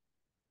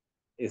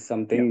is Yeah.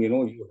 something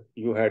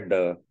you had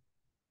uh,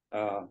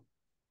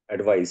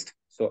 advised.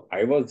 So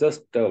I was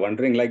just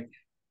wondering like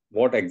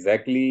what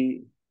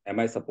exactly am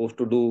I supposed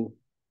to do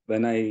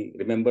when I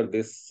remember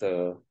this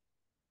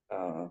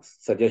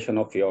suggestion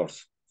of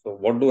yours? So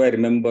what do I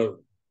remember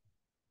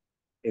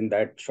in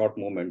that short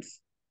moments?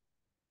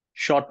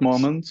 Short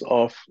moments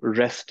of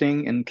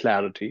resting in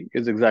clarity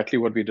is exactly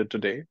what we did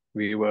today.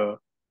 We were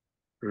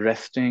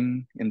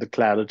resting in the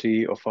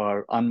clarity of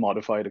our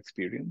unmodified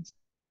experience.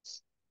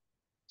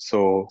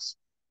 So,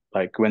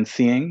 like when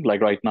seeing, like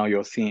right now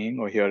you're seeing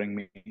or hearing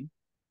me,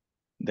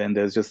 then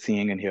there's just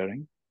seeing and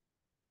hearing.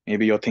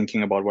 Maybe you're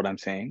thinking about what I'm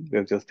saying,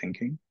 there's just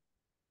thinking.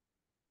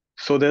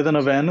 So there's an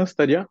awareness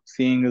that yeah,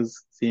 seeing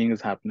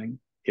is happening,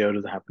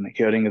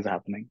 hearing is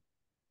happening,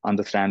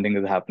 understanding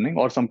is happening,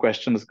 or some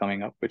question is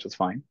coming up, which is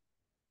fine.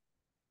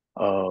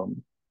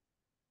 Um,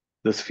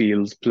 this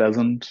feels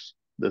pleasant,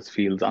 this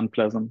feels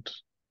unpleasant,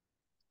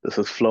 this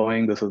is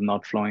flowing, this is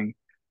not flowing.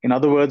 In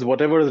other words,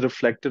 whatever is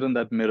reflected in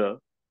that mirror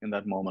in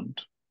that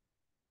moment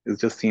is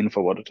just seen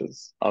for what it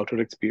is, outer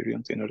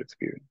experience, inner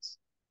experience.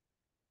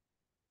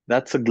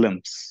 That's a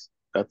glimpse.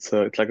 It's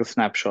like a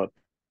snapshot,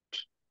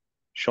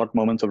 short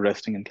moments of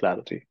resting in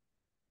clarity,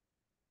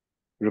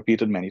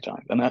 repeated many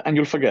times. And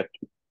you'll forget.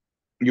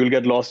 You'll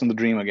get lost in the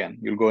dream again.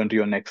 You'll go into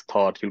your next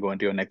thought, you'll go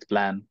into your next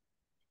plan.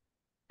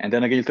 And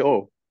then again you'll say,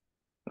 oh,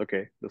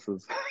 okay, this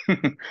is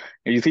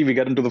you see, we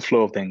get into the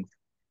flow of things.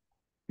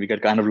 We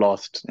get kind of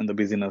lost in the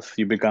busyness.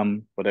 You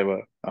become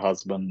whatever, a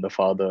husband, a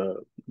father,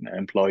 an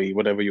employee,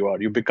 whatever you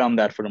are. You become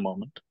that for a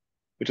moment,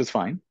 which is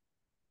fine.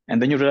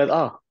 And then you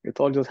realize, it's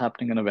all just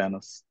happening in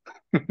awareness.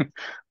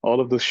 All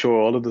of this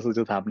is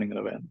just happening in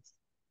awareness.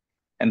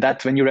 And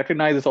that's when you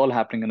recognize it's all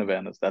happening in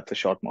awareness. That's a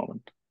short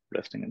moment,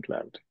 resting in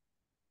clarity.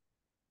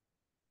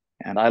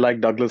 And I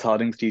like Douglas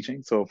Harding's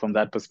teaching. So from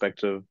that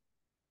perspective,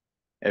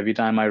 every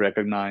time I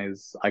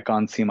recognize I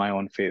can't see my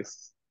own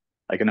face,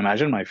 I can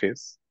imagine my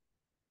face,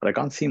 but I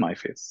can't see my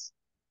face.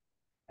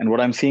 And what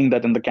I'm seeing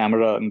that in the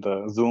camera, in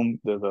the Zoom,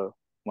 there's a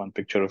one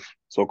picture of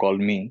so-called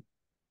me.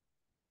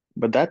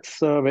 But that's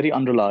very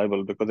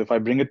unreliable because if I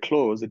bring it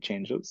close, it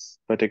changes.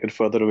 If I take it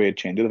further away, it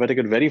changes. If I take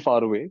it very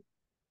far away,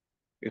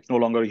 it's no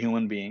longer a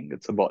human being.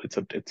 It's a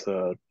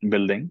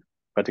building.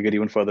 If I take it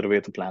even further away,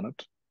 it's a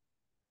planet.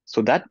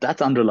 So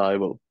that's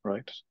unreliable,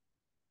 right?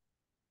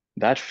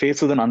 That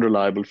face is an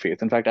unreliable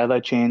face. In fact, as I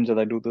change, as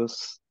I do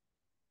this,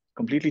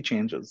 completely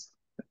changes.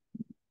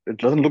 It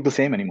doesn't look the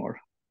same anymore.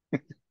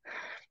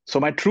 So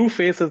my true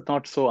face is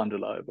not so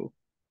unreliable.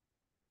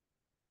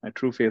 My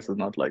true face is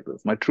not like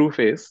this. My true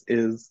face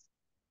is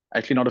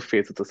actually not a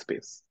face, it's a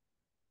space.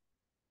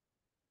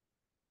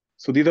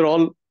 So these are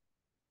all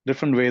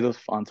different ways of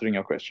answering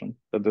your question,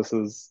 that this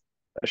is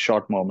a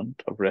short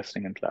moment of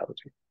resting and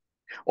clarity.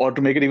 Or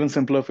to make it even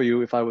simpler for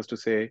you, if I was to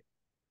say,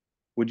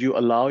 would you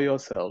allow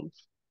yourself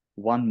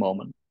one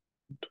moment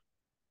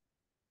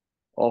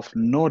of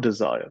no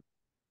desire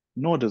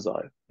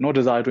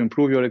to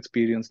improve your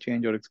experience,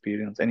 change your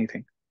experience,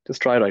 anything.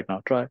 Just try right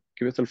now. Try.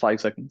 Give yourself 5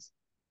 seconds.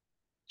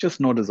 Just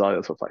no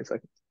desires for 5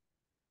 seconds.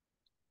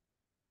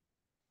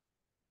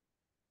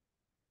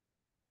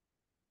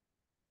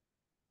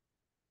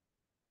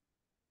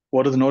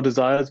 What does no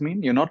desires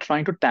mean? You're not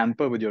trying to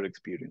tamper with your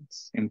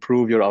experience,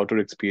 improve your outer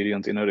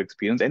experience, inner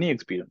experience, any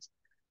experience.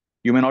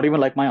 You may not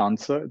even like my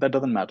answer. That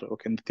doesn't matter.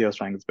 Okay, Nitya's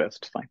trying his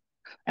best. Fine.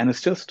 And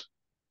it's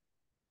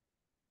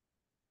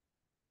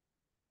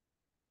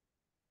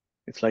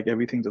like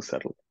everything just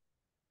settled.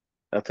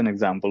 That's an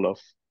example of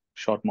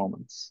short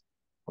moments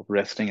of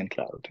resting and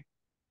clarity.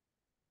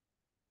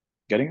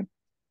 Getting it?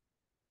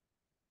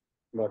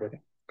 Got it. Yeah,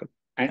 good.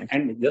 And,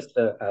 Thank you. and just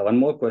one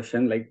more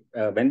question, like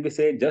when we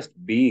say just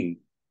being,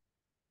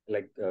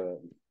 like,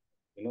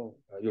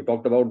 you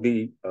talked about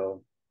the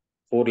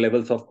four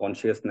levels of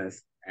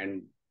consciousness,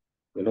 and,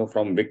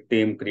 from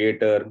victim,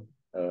 creator,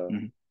 uh,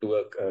 Mhm.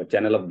 to a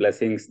channel of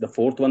blessings. The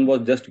fourth one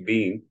was just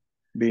being.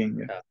 Being,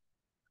 yeah. Uh,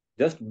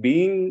 just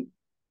being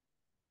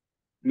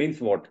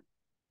means what?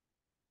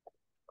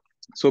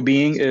 So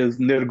being is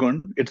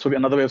nirgun. It's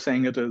another way of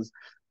saying it is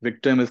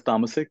victim is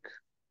tamasic.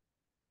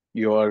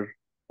 You're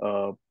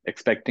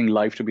expecting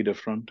life to be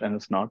different and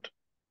it's not.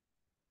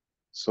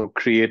 So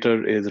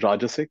creator is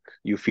rajasic.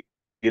 You feel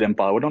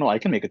empowered. Oh no, I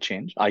can make a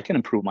change. I can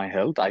improve my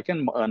health. I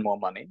can earn more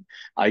money.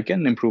 I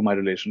can improve my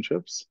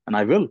relationships, and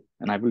I will.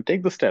 And I will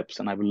take the steps,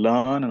 and I will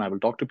learn, and I will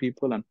talk to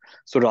people. And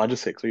so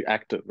rajasic. So you're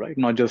active, right?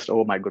 Not just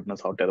oh my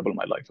goodness, how terrible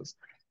my life is.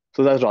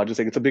 So that's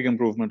rajasic. It's a big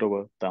improvement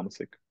over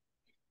tamasic.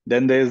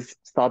 Then there's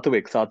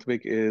sattvic.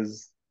 Sattvic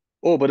is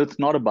oh, but it's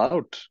not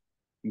about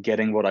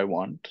getting what I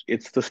want.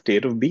 It's the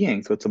state of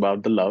being. So it's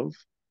about the love.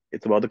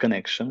 It's about the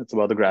connection. It's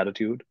about the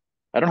gratitude.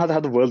 I don't have to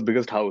have the world's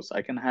biggest house.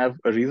 I can have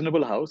a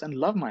reasonable house and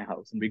love my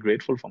house and be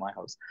grateful for my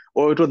house.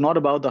 Or it was not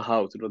about the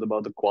house. It was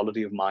about the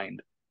quality of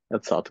mind.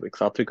 That's sattvic.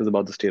 Sattvic is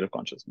about the state of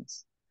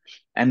consciousness.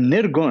 And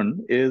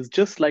nirgun is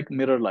just like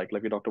mirror like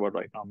we talked about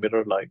right now,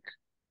 mirror like.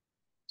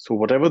 So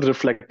whatever's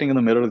reflecting in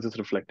the mirror is just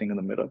reflecting in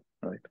the mirror,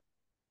 right?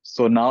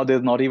 So now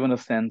there's not even a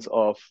sense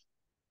of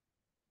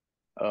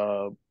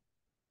uh,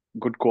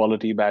 good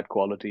quality, bad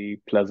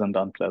quality, pleasant,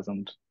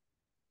 unpleasant.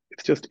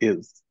 It just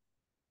is.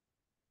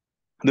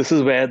 This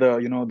is where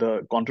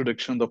the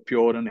contradictions of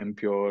pure and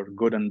impure,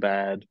 good and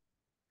bad,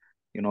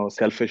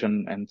 selfish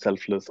and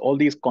selfless, all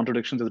these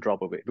contradictions just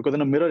drop away. Because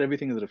in a mirror,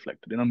 everything is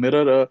reflected. In a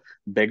mirror, a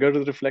beggar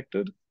is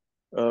reflected,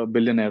 a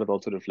billionaire is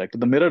also reflected.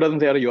 The mirror doesn't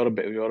say, you're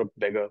a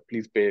beggar,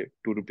 please pay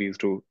 2 rupees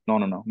to. No,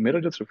 no, no. Mirror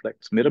just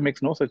reflects. Mirror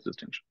makes no such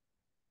distinction.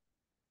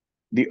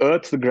 The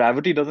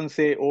gravity doesn't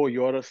say, oh,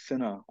 you're a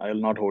sinner, I'll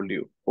not hold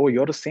you. Oh,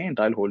 you're a saint,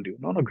 I'll hold you.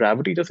 No, no,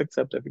 gravity just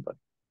accepts everybody.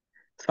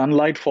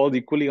 Sunlight falls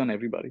equally on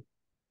everybody.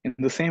 In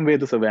the same way,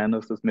 this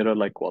awareness, this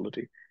mirror-like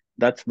quality,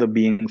 that's the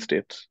being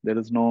state. There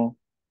is no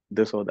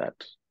this or that.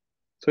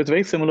 So it's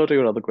very similar to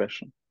your other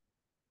question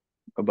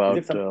Is about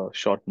it something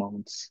short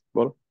moments.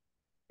 Well,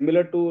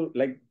 similar to,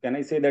 like, can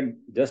I say that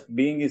just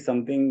being is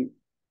something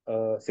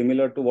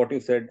similar to what you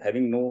said,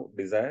 having no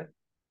desire?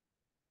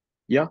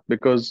 yeah,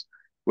 because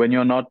when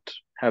you're not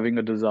having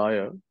a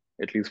desire,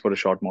 at least for a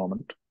short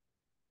moment,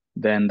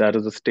 then that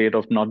is a state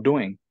of not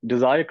doing.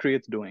 Desire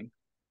creates doing.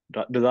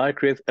 Desire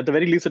creates, at the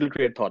very least, it'll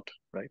create thought,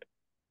 right?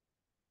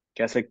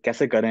 कैसे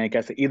कैसे करें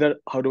कैसे either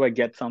how do I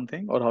get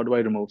something or how do I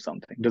remove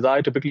something.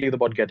 Desire typically is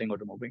about getting or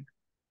removing.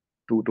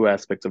 Two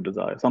aspects of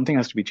desire. Something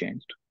has to be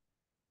changed,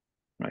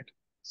 right?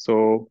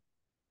 So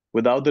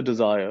without the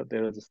desire,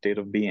 there is a state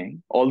of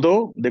being.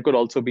 Although there could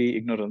also be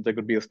ignorance, there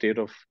could be a state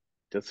of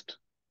just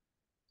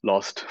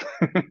lost.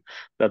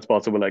 That's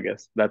possible, I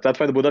guess. That's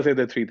why the Buddha says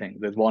there are three things.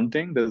 There's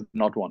wanting, there's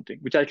not wanting,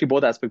 which are actually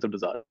both aspects of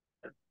desire.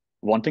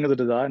 Wanting is a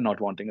desire, not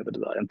wanting is a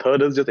desire. And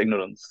third is just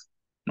ignorance,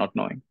 not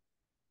knowing.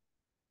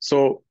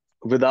 So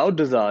without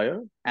desire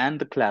and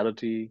the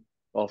clarity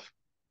of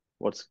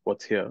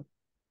what's here,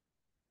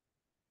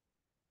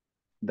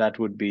 that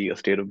would be a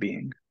state of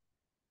being.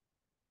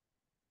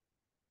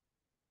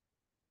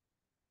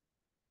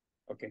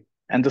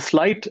 And the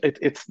slight,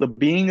 it's the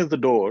being is the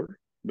door,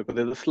 because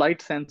there's a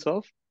slight sense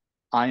of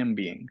I am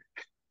being.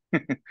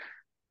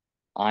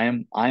 I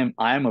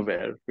am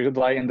aware. Which is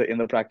why in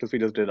the practice we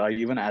just did, I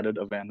even added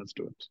awareness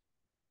to it.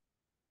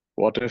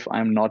 What if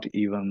I'm not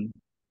even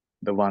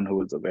the one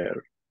who is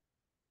aware?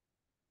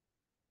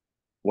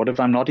 What if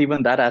I'm not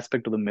even that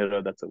aspect of the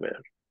mirror that's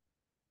aware?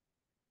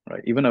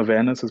 Right? Even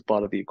awareness is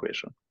part of the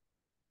equation.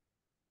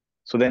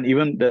 So then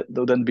even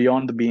then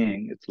beyond the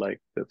being, it's like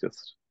there's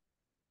just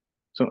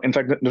so in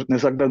fact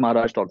Nisargadatta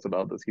Maharaj talks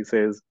about this. He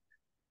says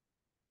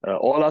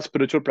all our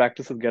spiritual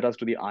practices get us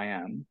to the I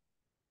am,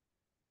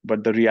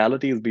 but the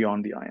reality is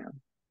beyond the I am,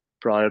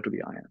 prior to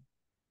the I am.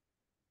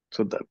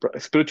 So the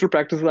spiritual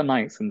practices are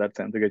nice in that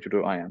sense to get you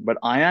to I am. But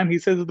I am, he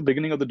says, is the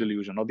beginning of the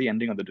delusion or the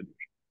ending of the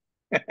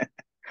delusion.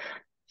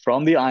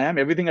 From the I am,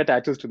 everything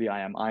attaches to the I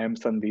am. I am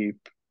Sandeep.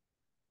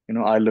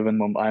 I live in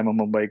Mumbai. I am a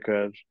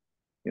Mumbaiker.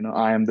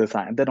 I am this.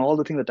 I am. Then all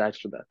the things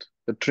attached to that.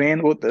 The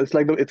train, it's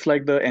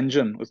like the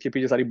engine. उसके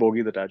पीछे सारी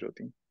bogies attached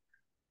होती हैं.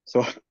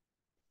 So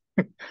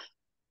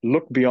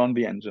look beyond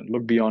the engine.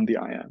 Look beyond the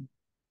I am.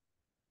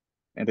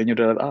 And then you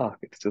realize,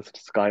 it's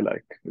just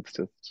sky-like. It's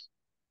just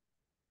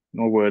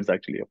no words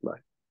actually apply.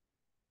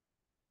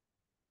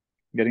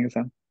 Getting a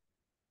sense?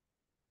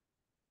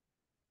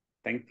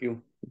 Thank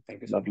you.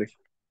 Thank you so Lovely. much.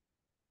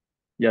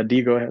 Yeah,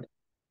 D, go ahead.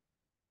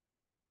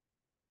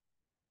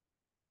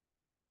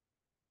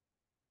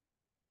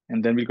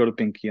 And then we'll go to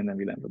Pinky and then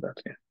we'll end with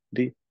that. Yeah.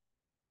 D.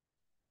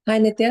 Hi,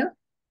 Nitya.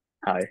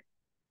 Hi.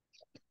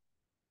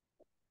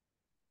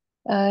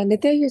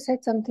 Nitya, you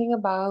said something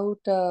about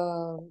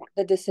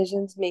the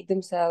decisions make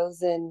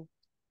themselves, and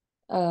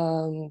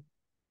um,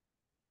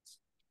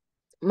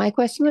 my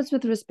question was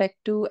with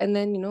respect to, and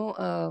then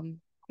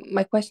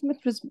my question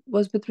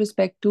was with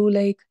respect to,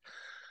 like,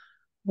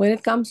 when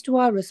it comes to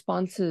our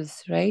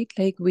responses, right?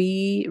 Like,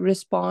 we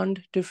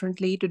respond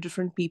differently to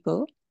different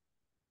people,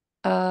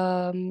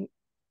 and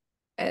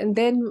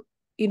then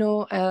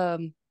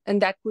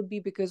and that could be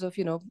because of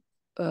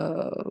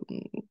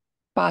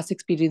past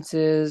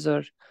experiences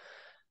or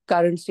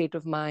current state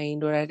of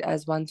mind, or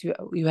as once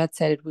you had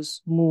said, it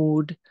was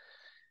mood.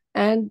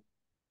 And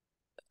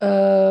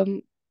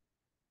um,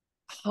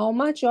 how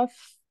much of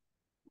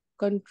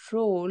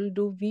control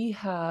do we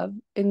have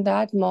in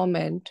that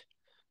moment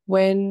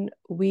when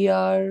we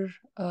are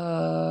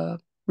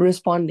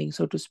responding,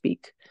 so to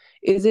speak?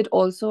 Is it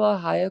also a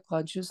higher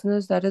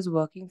consciousness that is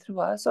working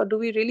through us, or do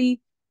we really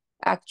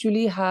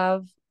actually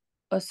have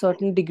a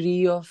certain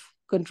degree of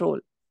control?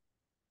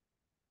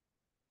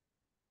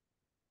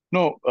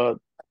 No,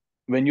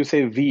 when you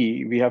say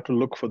we have to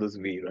look for this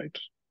we, right?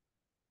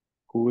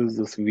 Who is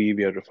this we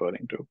are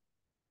referring to?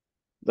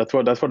 That's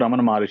what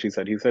Ramana Maharishi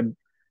said. He said,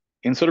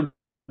 instead of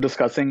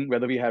discussing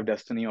whether we have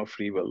destiny or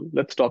free will,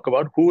 let's talk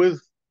about who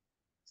is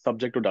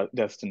subject to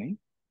destiny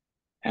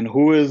and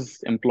who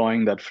is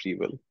employing that free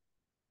will.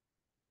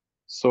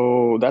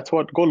 So that's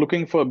what go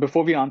looking for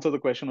before we answer the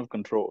question of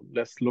control.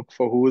 Let's look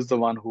for who is the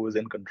one who is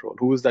in control.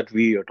 Who is that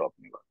we you're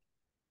talking about?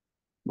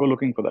 Go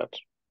looking for that.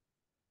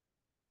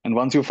 And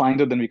once you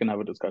find it, then we can have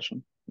a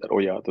discussion that, oh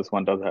yeah, this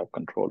one does have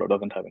control or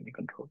doesn't have any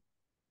control.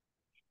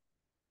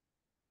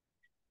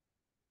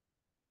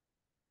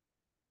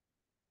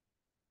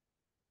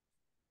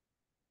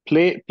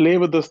 Play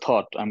with this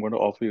thought. I'm going to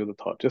offer you the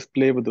thought. Just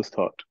play with this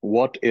thought.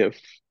 What if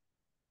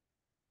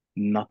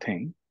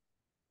nothing,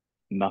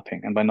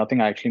 and by nothing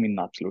I actually mean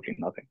absolutely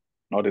nothing,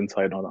 not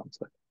inside, not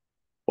outside.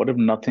 What if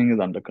nothing is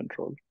under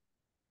control?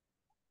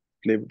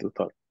 Play with the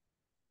thought.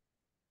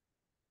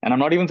 And I'm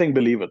not even saying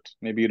believe it.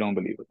 Maybe you don't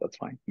believe it. That's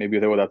fine. Maybe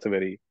you say, well, that's a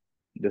very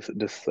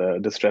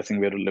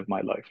distressing way to live my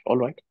life. All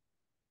right.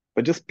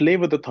 But just play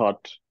with the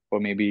thought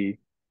for maybe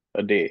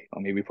a day,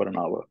 or maybe for an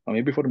hour, or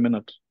maybe for a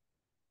minute.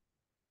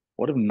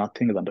 What if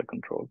nothing is under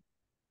control?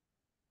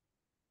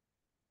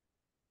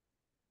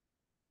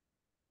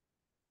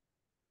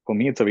 For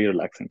me, it's a very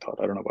relaxing thought.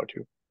 I don't know about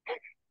you.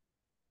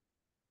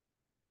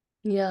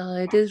 Yeah,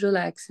 it is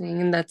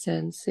relaxing in that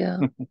sense. Yeah.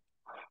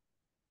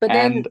 But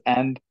and then,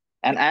 and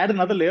and add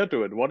another layer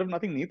to it. What if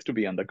nothing needs to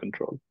be under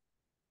control?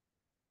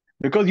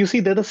 Because you see,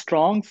 there's a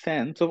strong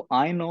sense of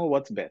I know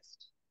what's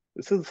best.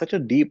 This is such a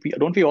deep.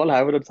 Don't we all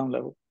have it at some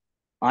level?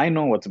 I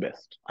know what's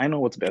best. I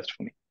know what's best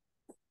for me.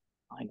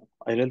 I know.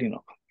 I really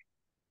know.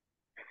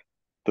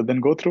 So then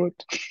go through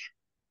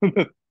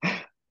it.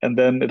 And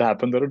then it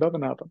happens or it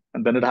doesn't happen.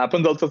 And then it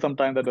happens also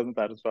sometimes that doesn't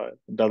satisfy.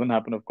 It doesn't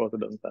happen, of course,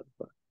 it doesn't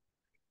satisfy.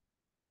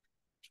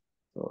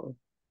 So,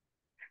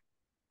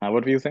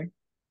 what were you saying?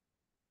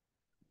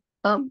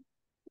 um,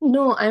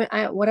 no,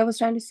 what I was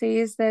trying to say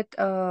is that,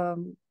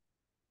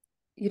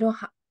 you know,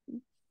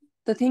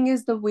 the thing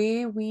is, the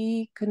way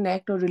we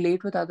connect or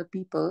relate with other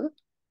people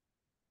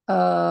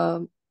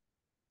um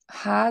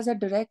has a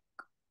direct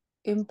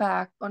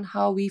impact on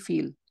how we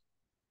feel.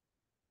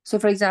 So,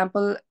 for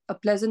example, a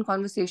pleasant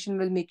conversation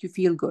will make you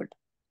feel good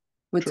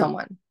with True.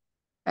 someone.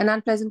 An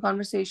unpleasant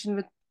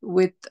conversation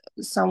with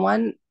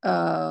someone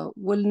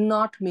will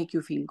not make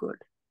you feel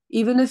good,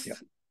 even if Yeah.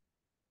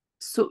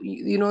 so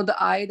the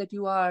I that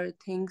you are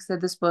thinks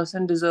that this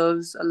person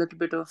deserves a little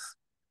bit of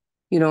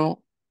you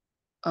know,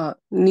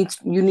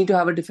 you need to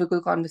have a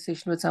difficult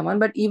conversation with someone,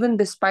 but even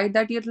despite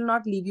that, it will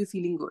not leave you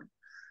feeling good.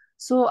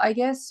 So I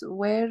guess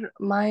where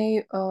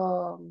my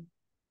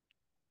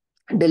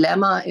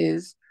dilemma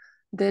is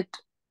that,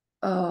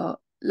 uh,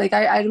 like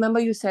I remember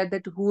you said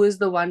that who is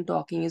the one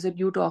talking? Is it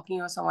you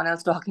talking or someone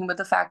else talking? But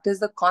the fact is,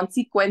 the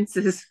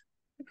consequences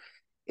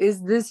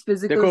is this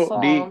physical देखो,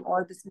 form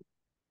or this.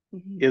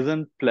 Mhm.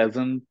 isn't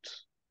pleasant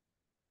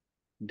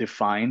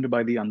defined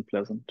by the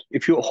unpleasant?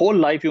 If your whole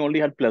life you only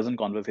had pleasant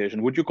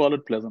conversation, would you call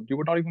it pleasant? You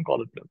would not even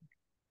call it pleasant.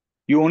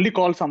 You only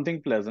call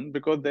something pleasant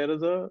because there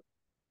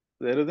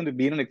isn't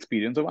been an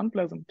experience of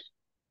unpleasant.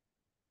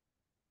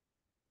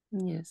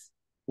 Yes.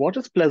 What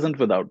is pleasant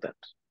without that?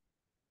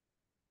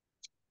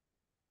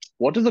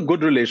 What is a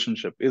good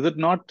relationship? Is it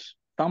not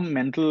some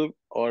mental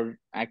or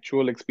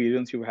actual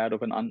experience you've had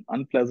of an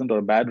unpleasant or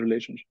a bad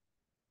relationship?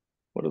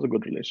 What is a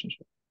good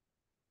relationship?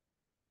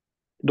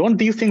 Don't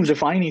these things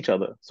define each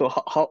other? So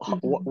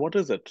Mhm. what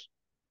is it?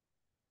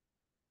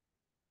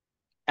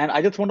 And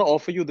I just want to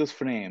offer you this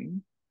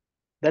frame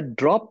that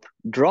drop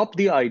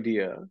the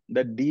idea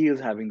that D is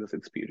having this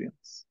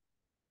experience,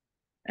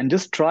 and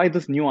just try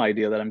this new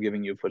idea that I'm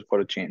giving you for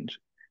a change.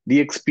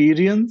 The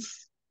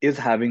experience is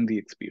having the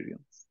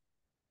experience.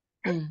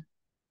 Mm.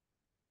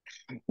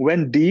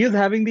 When D is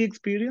having the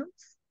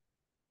experience,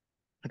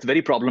 it's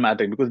very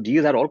problematic because D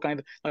has had all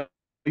kinds of,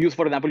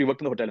 for example, you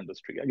worked in the hotel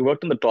industry. You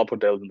worked in the top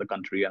hotels in the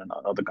country and in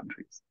other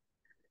countries.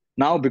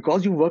 Now,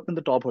 because you worked in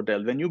the top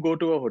hotel, when you go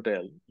to a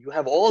hotel, you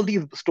have all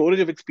these storage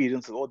of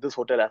experiences. Oh, this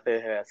hotel aise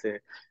hai, aise hai.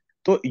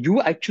 So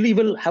you actually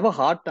will have a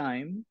hard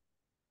time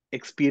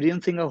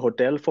experiencing a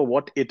hotel for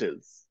what it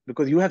is,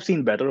 because you have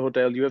seen better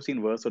hotels, you have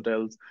seen worse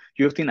hotels,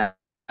 you have seen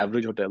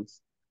average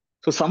hotels.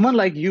 So someone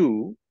like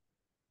you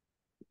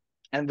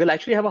and will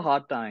actually have a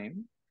hard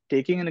time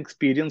taking an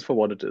experience for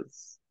what it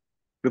is,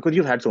 because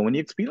you've had so many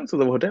experiences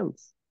of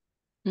hotels,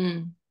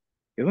 Mm.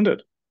 isn't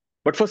it?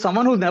 But for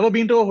someone who's never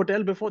been to a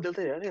hotel before, they'll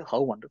say, "Hey,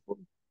 how wonderful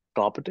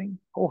carpeting!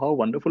 Oh, how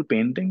wonderful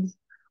paintings!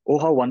 Oh,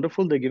 how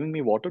wonderful they're giving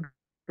me water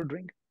to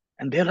drink!"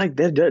 And they're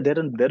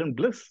in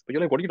bliss. But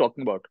you're like, "What are you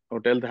talking about?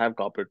 Hotels have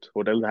carpet,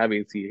 hotels have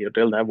AC,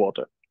 hotels have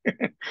water."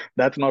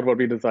 That's not what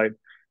we decide.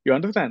 You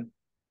understand?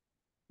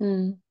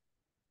 Mm.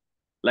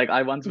 Like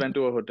I once went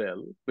to a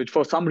hotel, which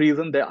for some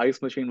reason their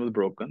ice machine was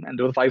broken, and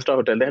there was a five-star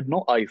hotel. They had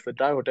no ice, the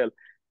entire hotel.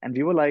 And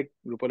we were like,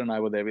 Rupal and I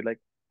were there. We're like,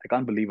 I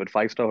can't believe it.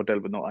 Five-star hotel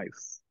with no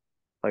ice.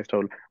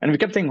 Five-star. And we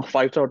kept saying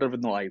five-star hotel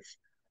with no ice.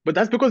 But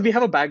that's because we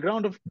have a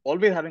background of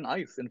always having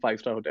ice in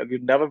five-star hotel.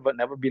 We've never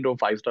been to a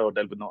five-star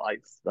hotel with no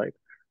ice, right?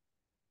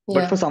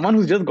 But for Yeah. someone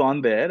who's just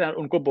gone there and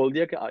उनको बोल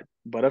दिया कि आज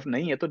बर्फ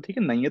नहीं है तो ठीक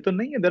है, नहीं है तो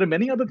नहीं है. There are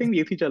many other things.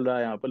 AC चल रहा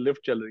है यहाँ पर,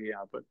 lift चल रही है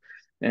यहाँ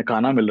पर,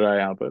 खाना मिल रहा है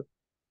यहाँ पर.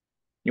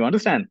 You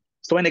understand?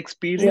 So an Yeah.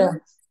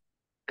 experience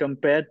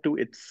compared to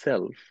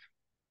itself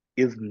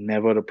is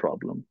never a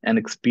problem. An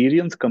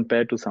experience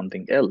compared to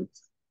something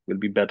else will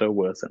be better,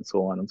 worse, and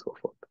so on and so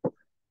forth.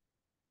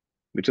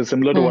 Which is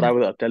similar to what I Mm.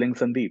 was telling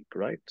Sandeep,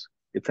 right?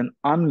 It's an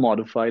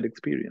unmodified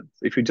experience.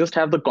 If you just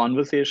have the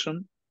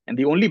conversation, and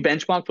the only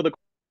benchmark for the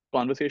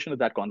conversation is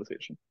that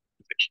conversation,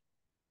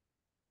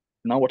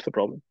 now what's the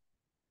problem?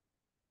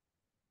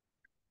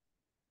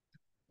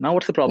 Now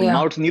what's the problem? Yeah.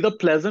 Now it's neither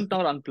pleasant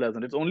nor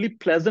unpleasant. It's only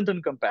pleasant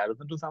in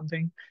comparison to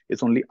something.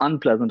 It's only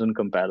unpleasant in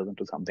comparison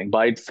to something.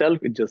 By itself,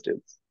 it just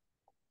is.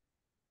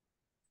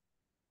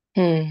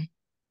 Mm.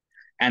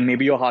 And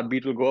maybe your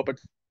heartbeat will go up at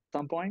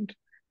some point,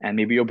 and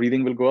maybe your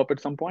breathing will go up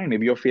at some point,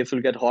 maybe your face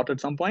will get hot at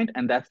some point,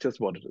 and that's just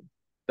what it is.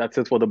 That's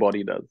just what the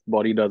body does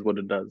what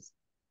it does,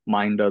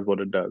 mind does what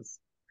it does.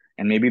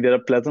 And maybe there are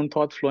pleasant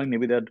thoughts flowing,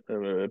 maybe there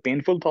are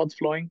painful thoughts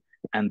flowing,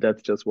 and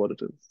that's just what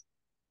it is.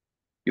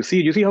 You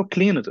see how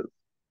clean it is.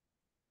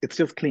 It's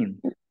just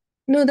clean.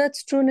 No,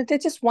 that's true, Nitya.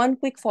 Just one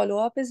quick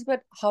follow-up is,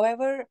 but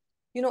however,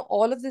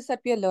 all of this that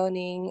we are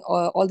learning,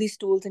 all these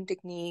tools and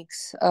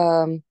techniques,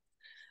 when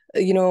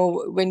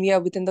we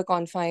are within the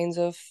confines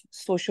of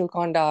social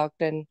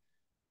conduct and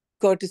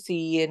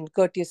courtesy and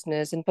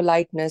courteousness and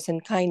politeness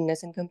and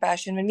kindness and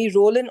compassion, when we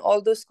roll in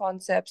all those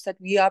concepts that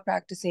we are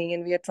practicing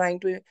and we are trying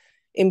to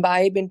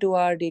imbibe into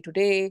our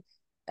day-to-day,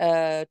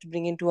 to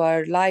bring into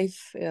our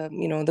life,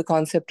 the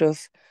concept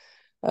of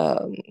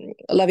um,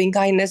 loving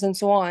kindness and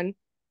so on.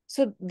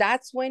 So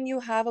that's when you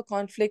have a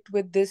conflict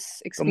with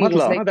this So mat experience,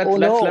 lao, like, na? oh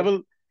That's no.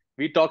 level.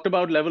 We talked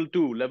about level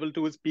two. Level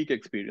two is peak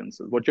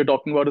experiences. What you're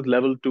talking about is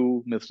level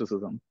two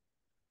mysticism.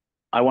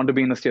 I want to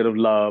be in a state of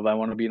love. I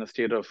want to be in a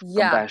state of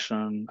Yeah,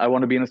 compassion. I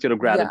want to be in a state of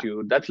yeah.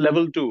 gratitude. That's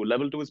level two.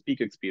 Level two is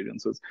peak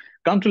experiences.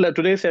 Come to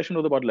today's session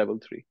was about level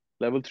three.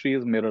 Level three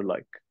is mirror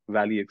like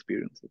valley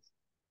experiences.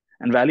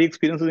 And valley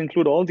experiences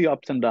include all the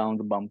ups and downs,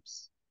 the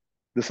bumps.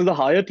 This is a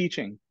higher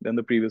teaching than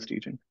the previous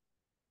teaching.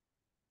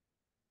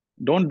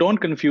 Don't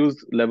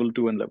confuse level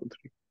two and level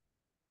three.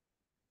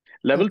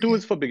 Level two Okay.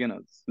 is for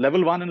beginners.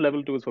 Level one and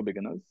level two is for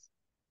beginners.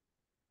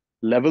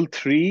 Level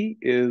three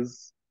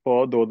is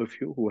for those of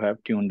you who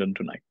have tuned in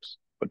tonight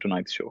for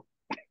tonight's show.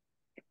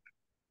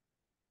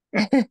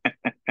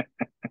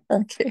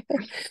 Okay.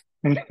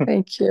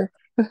 Thank you.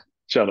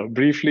 Chalo,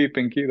 briefly,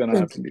 Pinky, then I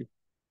have Thank to you. leave.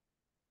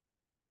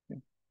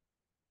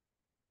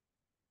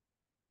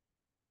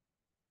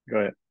 Go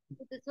ahead.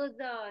 So this was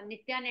the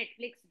Nitya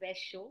Netflix best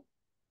show.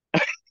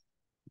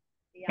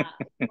 Yeah,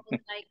 it was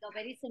like a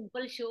very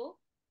simple show,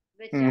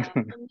 which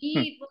for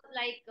me it was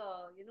like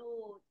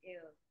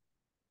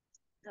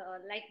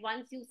like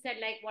once you said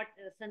like what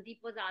Sandeep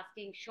was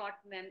asking, short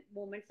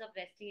moments of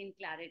resting in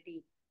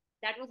clarity.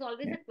 That was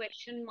always Yeah. a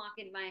question mark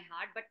in my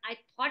heart, but I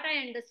thought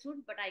I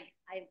understood, but I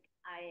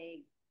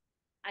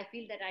I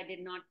feel that I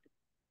did not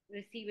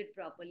receive it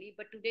properly.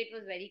 But today it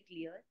was very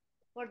clear.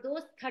 For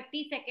those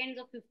 30 seconds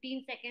or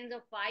 15 seconds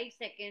or 5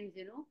 seconds,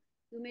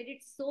 you made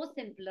it so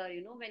simpler,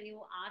 when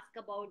you ask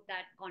about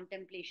that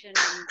contemplation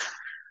and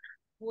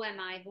who am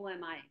I, who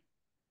am I?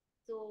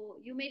 So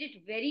you made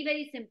it very,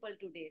 very simple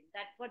today.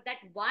 That for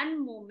that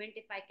one moment,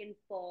 if I can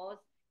pause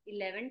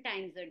 11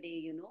 times a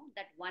day,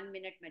 that 1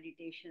 minute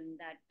meditation,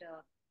 that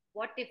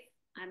what if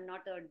I'm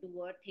not a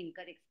doer,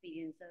 thinker,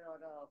 experiencer, or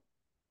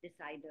a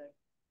decider?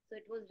 So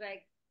it was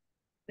like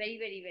very,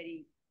 very,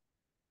 very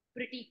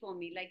pretty for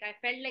me. Like I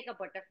felt like a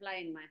butterfly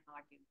in my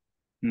heart.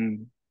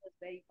 Mm, It was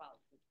very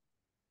powerful,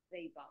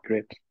 very powerful.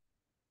 great.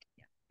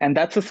 And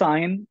that's a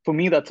sign, for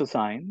me, that's a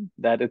sign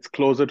that it's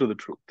closer to the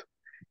truth.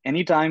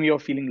 Anytime you're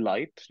feeling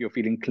light, you're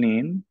feeling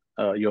clean,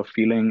 you're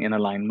feeling in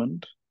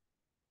alignment.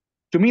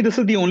 To me, this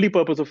is the only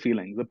purpose of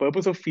feelings. The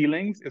purpose of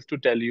feelings is to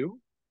tell you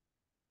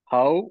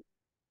how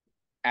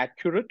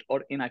accurate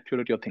or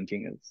inaccurate your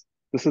thinking is.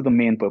 This is the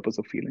main purpose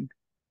of feeling.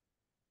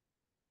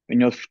 When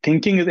your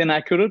thinking is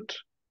inaccurate,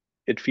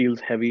 it feels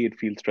heavy, it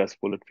feels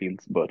stressful, it feels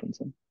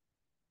burdensome.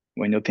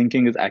 When your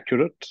thinking is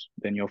accurate,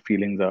 then your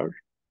feelings are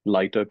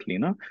lighter,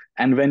 cleaner.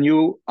 And when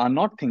you are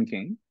not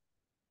thinking,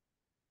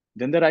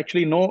 then there are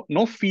actually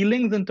no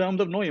feelings in terms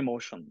of no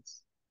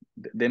emotions.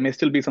 There may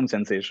still be some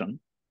sensation,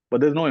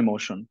 but there's no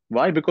emotion.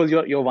 Why? Because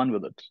you're one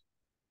with it.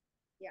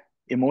 Yeah,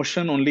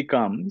 Emotion only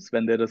comes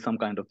when there is some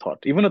kind of thought.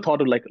 Even a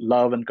thought of like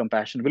love and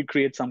compassion will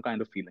create some kind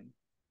of feeling.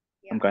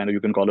 yeah, Some kind of,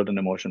 you can call it an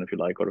emotion if you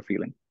like, or a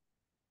feeling.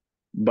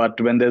 But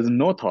when there's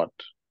no thought,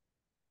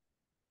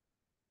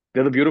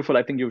 there's a beautiful,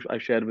 I think I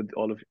shared with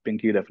all of you,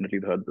 Pinky definitely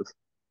heard this,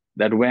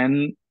 that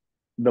when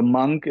the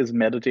monk is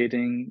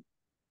meditating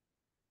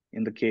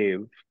in the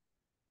cave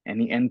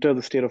and he enters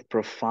a state of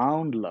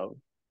profound love,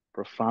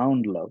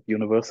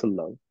 universal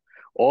love,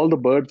 all the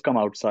birds come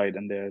outside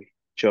and they're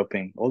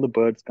chirping. All the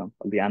birds come,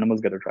 all the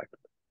animals get attracted.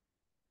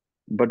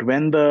 But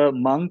when the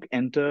monk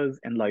enters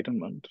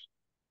enlightenment,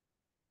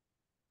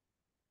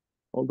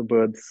 all the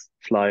birds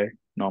fly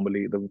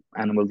normally, the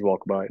animals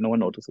walk by, no one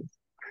notices.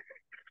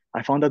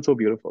 I found that so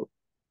beautiful.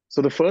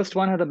 So the first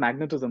one had a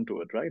magnetism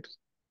to it, right?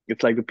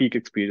 It's like the peak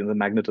experience, the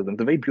magnetism.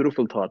 It's a very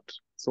beautiful thought,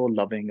 so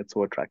loving, it's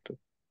so attractive.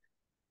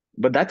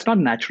 But that's not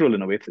natural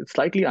in a way. It's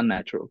slightly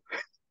unnatural.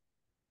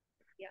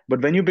 yeah,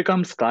 But when you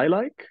become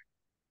sky-like,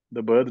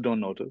 the birds don't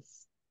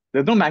notice.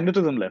 There's no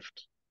magnetism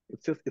left.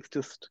 It's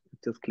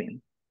just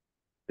clean.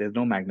 There's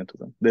no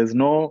magnetism. There's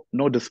no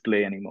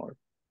display anymore.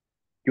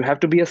 You have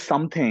to be a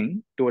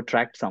something to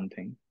attract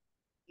something.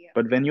 yeah,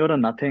 But when you're a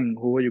nothing,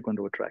 who are you going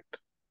to attract?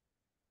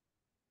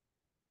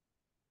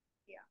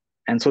 yeah,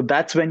 And so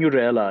that's when you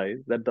realize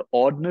that the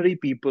ordinary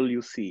people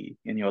you see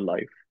in your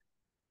life,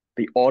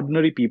 the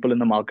ordinary people in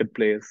the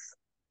marketplace,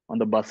 on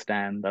the bus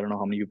stand, I don't know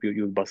how many people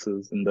use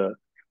buses, in the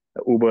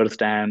Uber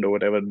stand or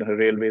whatever, the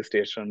railway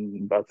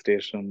station, bus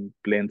station,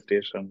 plane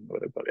station,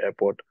 whatever,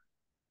 airport,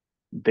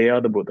 they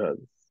are the Buddhas.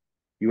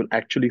 You will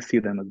actually see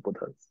them as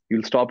Buddhas.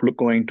 You'll stop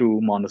going to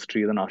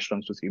monasteries and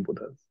ashrams to see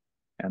Buddhas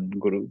and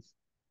gurus.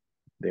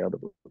 They are the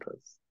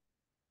Buddhas.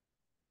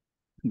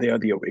 They are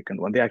the awakened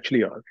one. They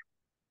actually are.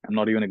 I'm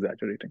not even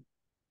exaggerating.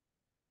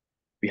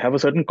 We have a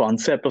certain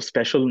concept of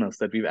specialness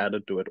that we've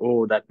added to it.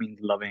 Oh, that means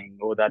loving.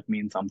 Oh, that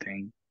means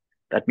something.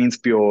 That means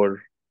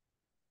pure.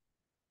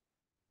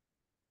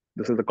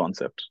 This is the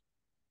concept.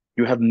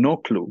 You have no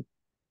clue.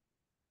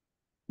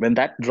 When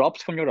that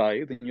drops from your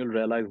eyes, then you'll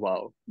realize,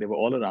 wow, they were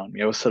all around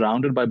me. I was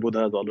surrounded by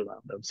Buddhas all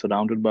around. I was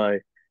surrounded by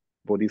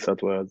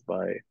bodhisattvas,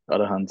 by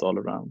arahants all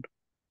around.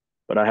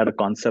 But I had a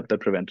concept that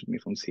prevented me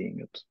from seeing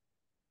it.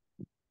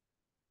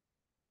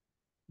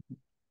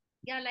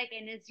 yeah. Like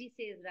NSG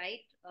says, right?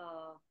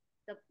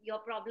 Your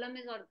problem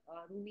is, or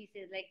Rumi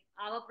says, like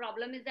our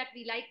problem is that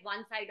we like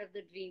one side of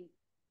the dream,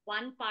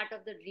 one part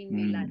of the dream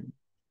we like. Mm, mm,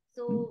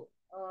 So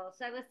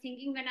I was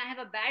thinking when I have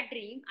a bad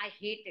dream, I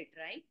hate it,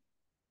 right?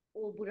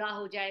 वो बुरा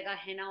हो जाएगा,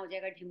 हैना हो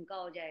जाएगा, ढिमका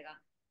हो जाएगा.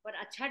 पर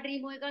अच्छा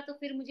ड्रीम होएगा तो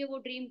फिर मुझे वो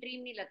ड्रीम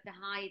ड्रीम नहीं लगता.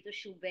 हाँ, ये तो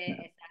शुभ है,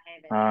 yeah. ऐसा है,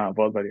 वैसा है. हाँ,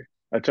 बहुत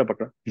बढ़िया. अच्छा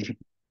पकड़ा.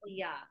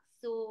 Yeah,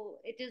 so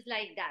it is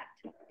like that.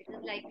 It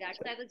is like that.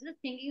 So I was just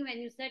thinking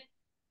when you said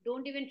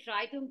don't even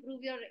try to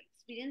improve your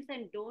experience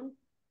and don't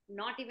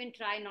not even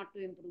try not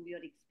to improve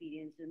your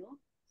experience.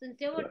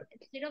 So Right.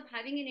 instead of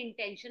having an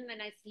intention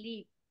when I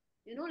sleep,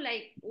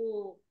 like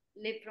oh,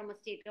 live from a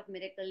state of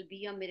miracle,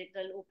 be a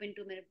miracle, open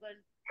to miracle.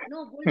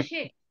 No,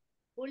 bullshit.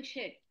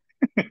 Bullshit.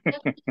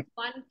 Just this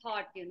one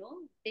thought, who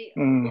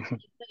Mm, are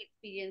the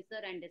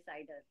experiencer and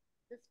decider.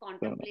 Just so nice.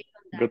 contemplate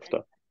on that Good and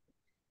stuff.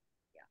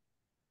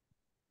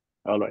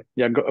 yeah. All right.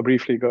 Yeah,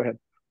 briefly, go ahead.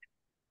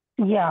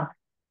 Yeah.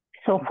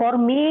 So for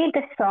me,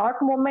 the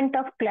short moment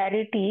of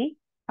clarity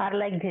are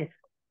like this.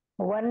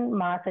 one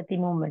Mahasati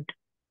movement,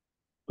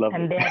 Love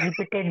and it. they are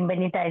repeated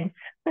many times.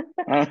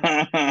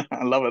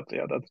 Love it.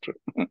 Yeah, that's true.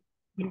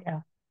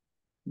 Yeah.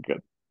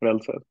 Good. Well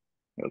said.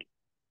 Well,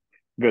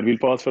 good. We'll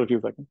pause for a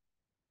few seconds.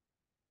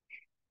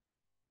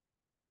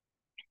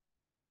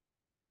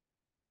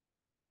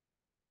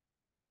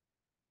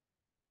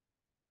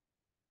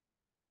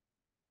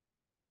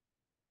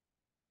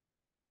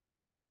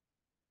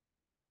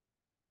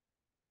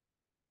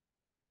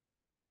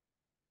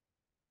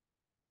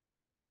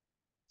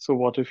 So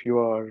what if you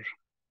are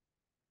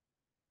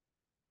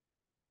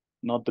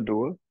not the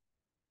doer?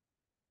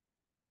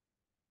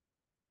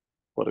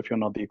 What if you're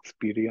not the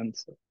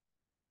experiencer?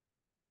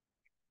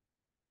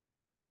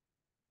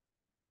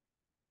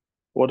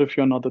 What if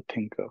you're not the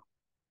thinker,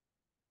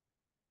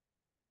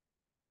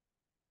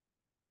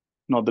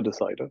 not the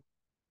decider?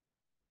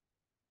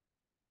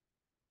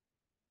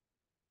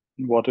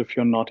 What if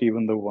you're not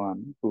even the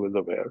one who is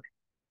aware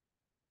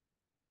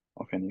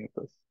of any of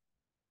this?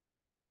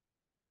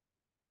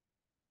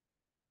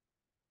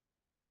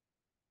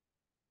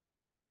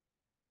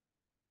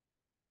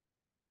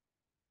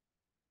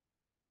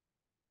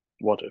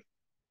 What if?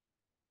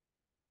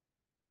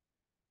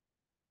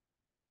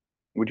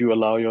 Would you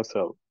allow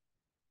yourself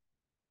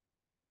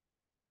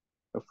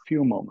a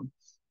few moments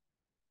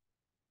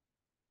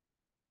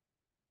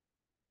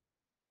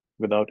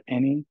without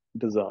any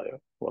desire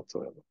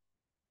whatsoever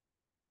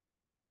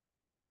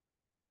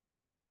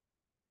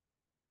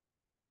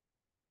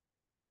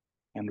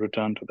and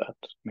return to that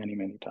many,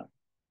 many times,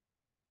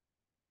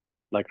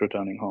 like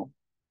returning home?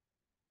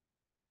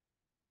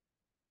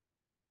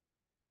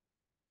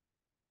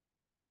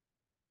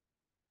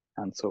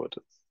 And so it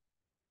is.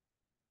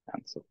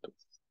 And so it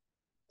is.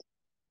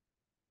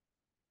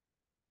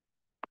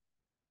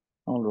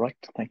 All right.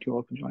 Thank you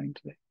all for joining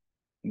today.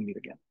 We'll meet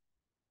again.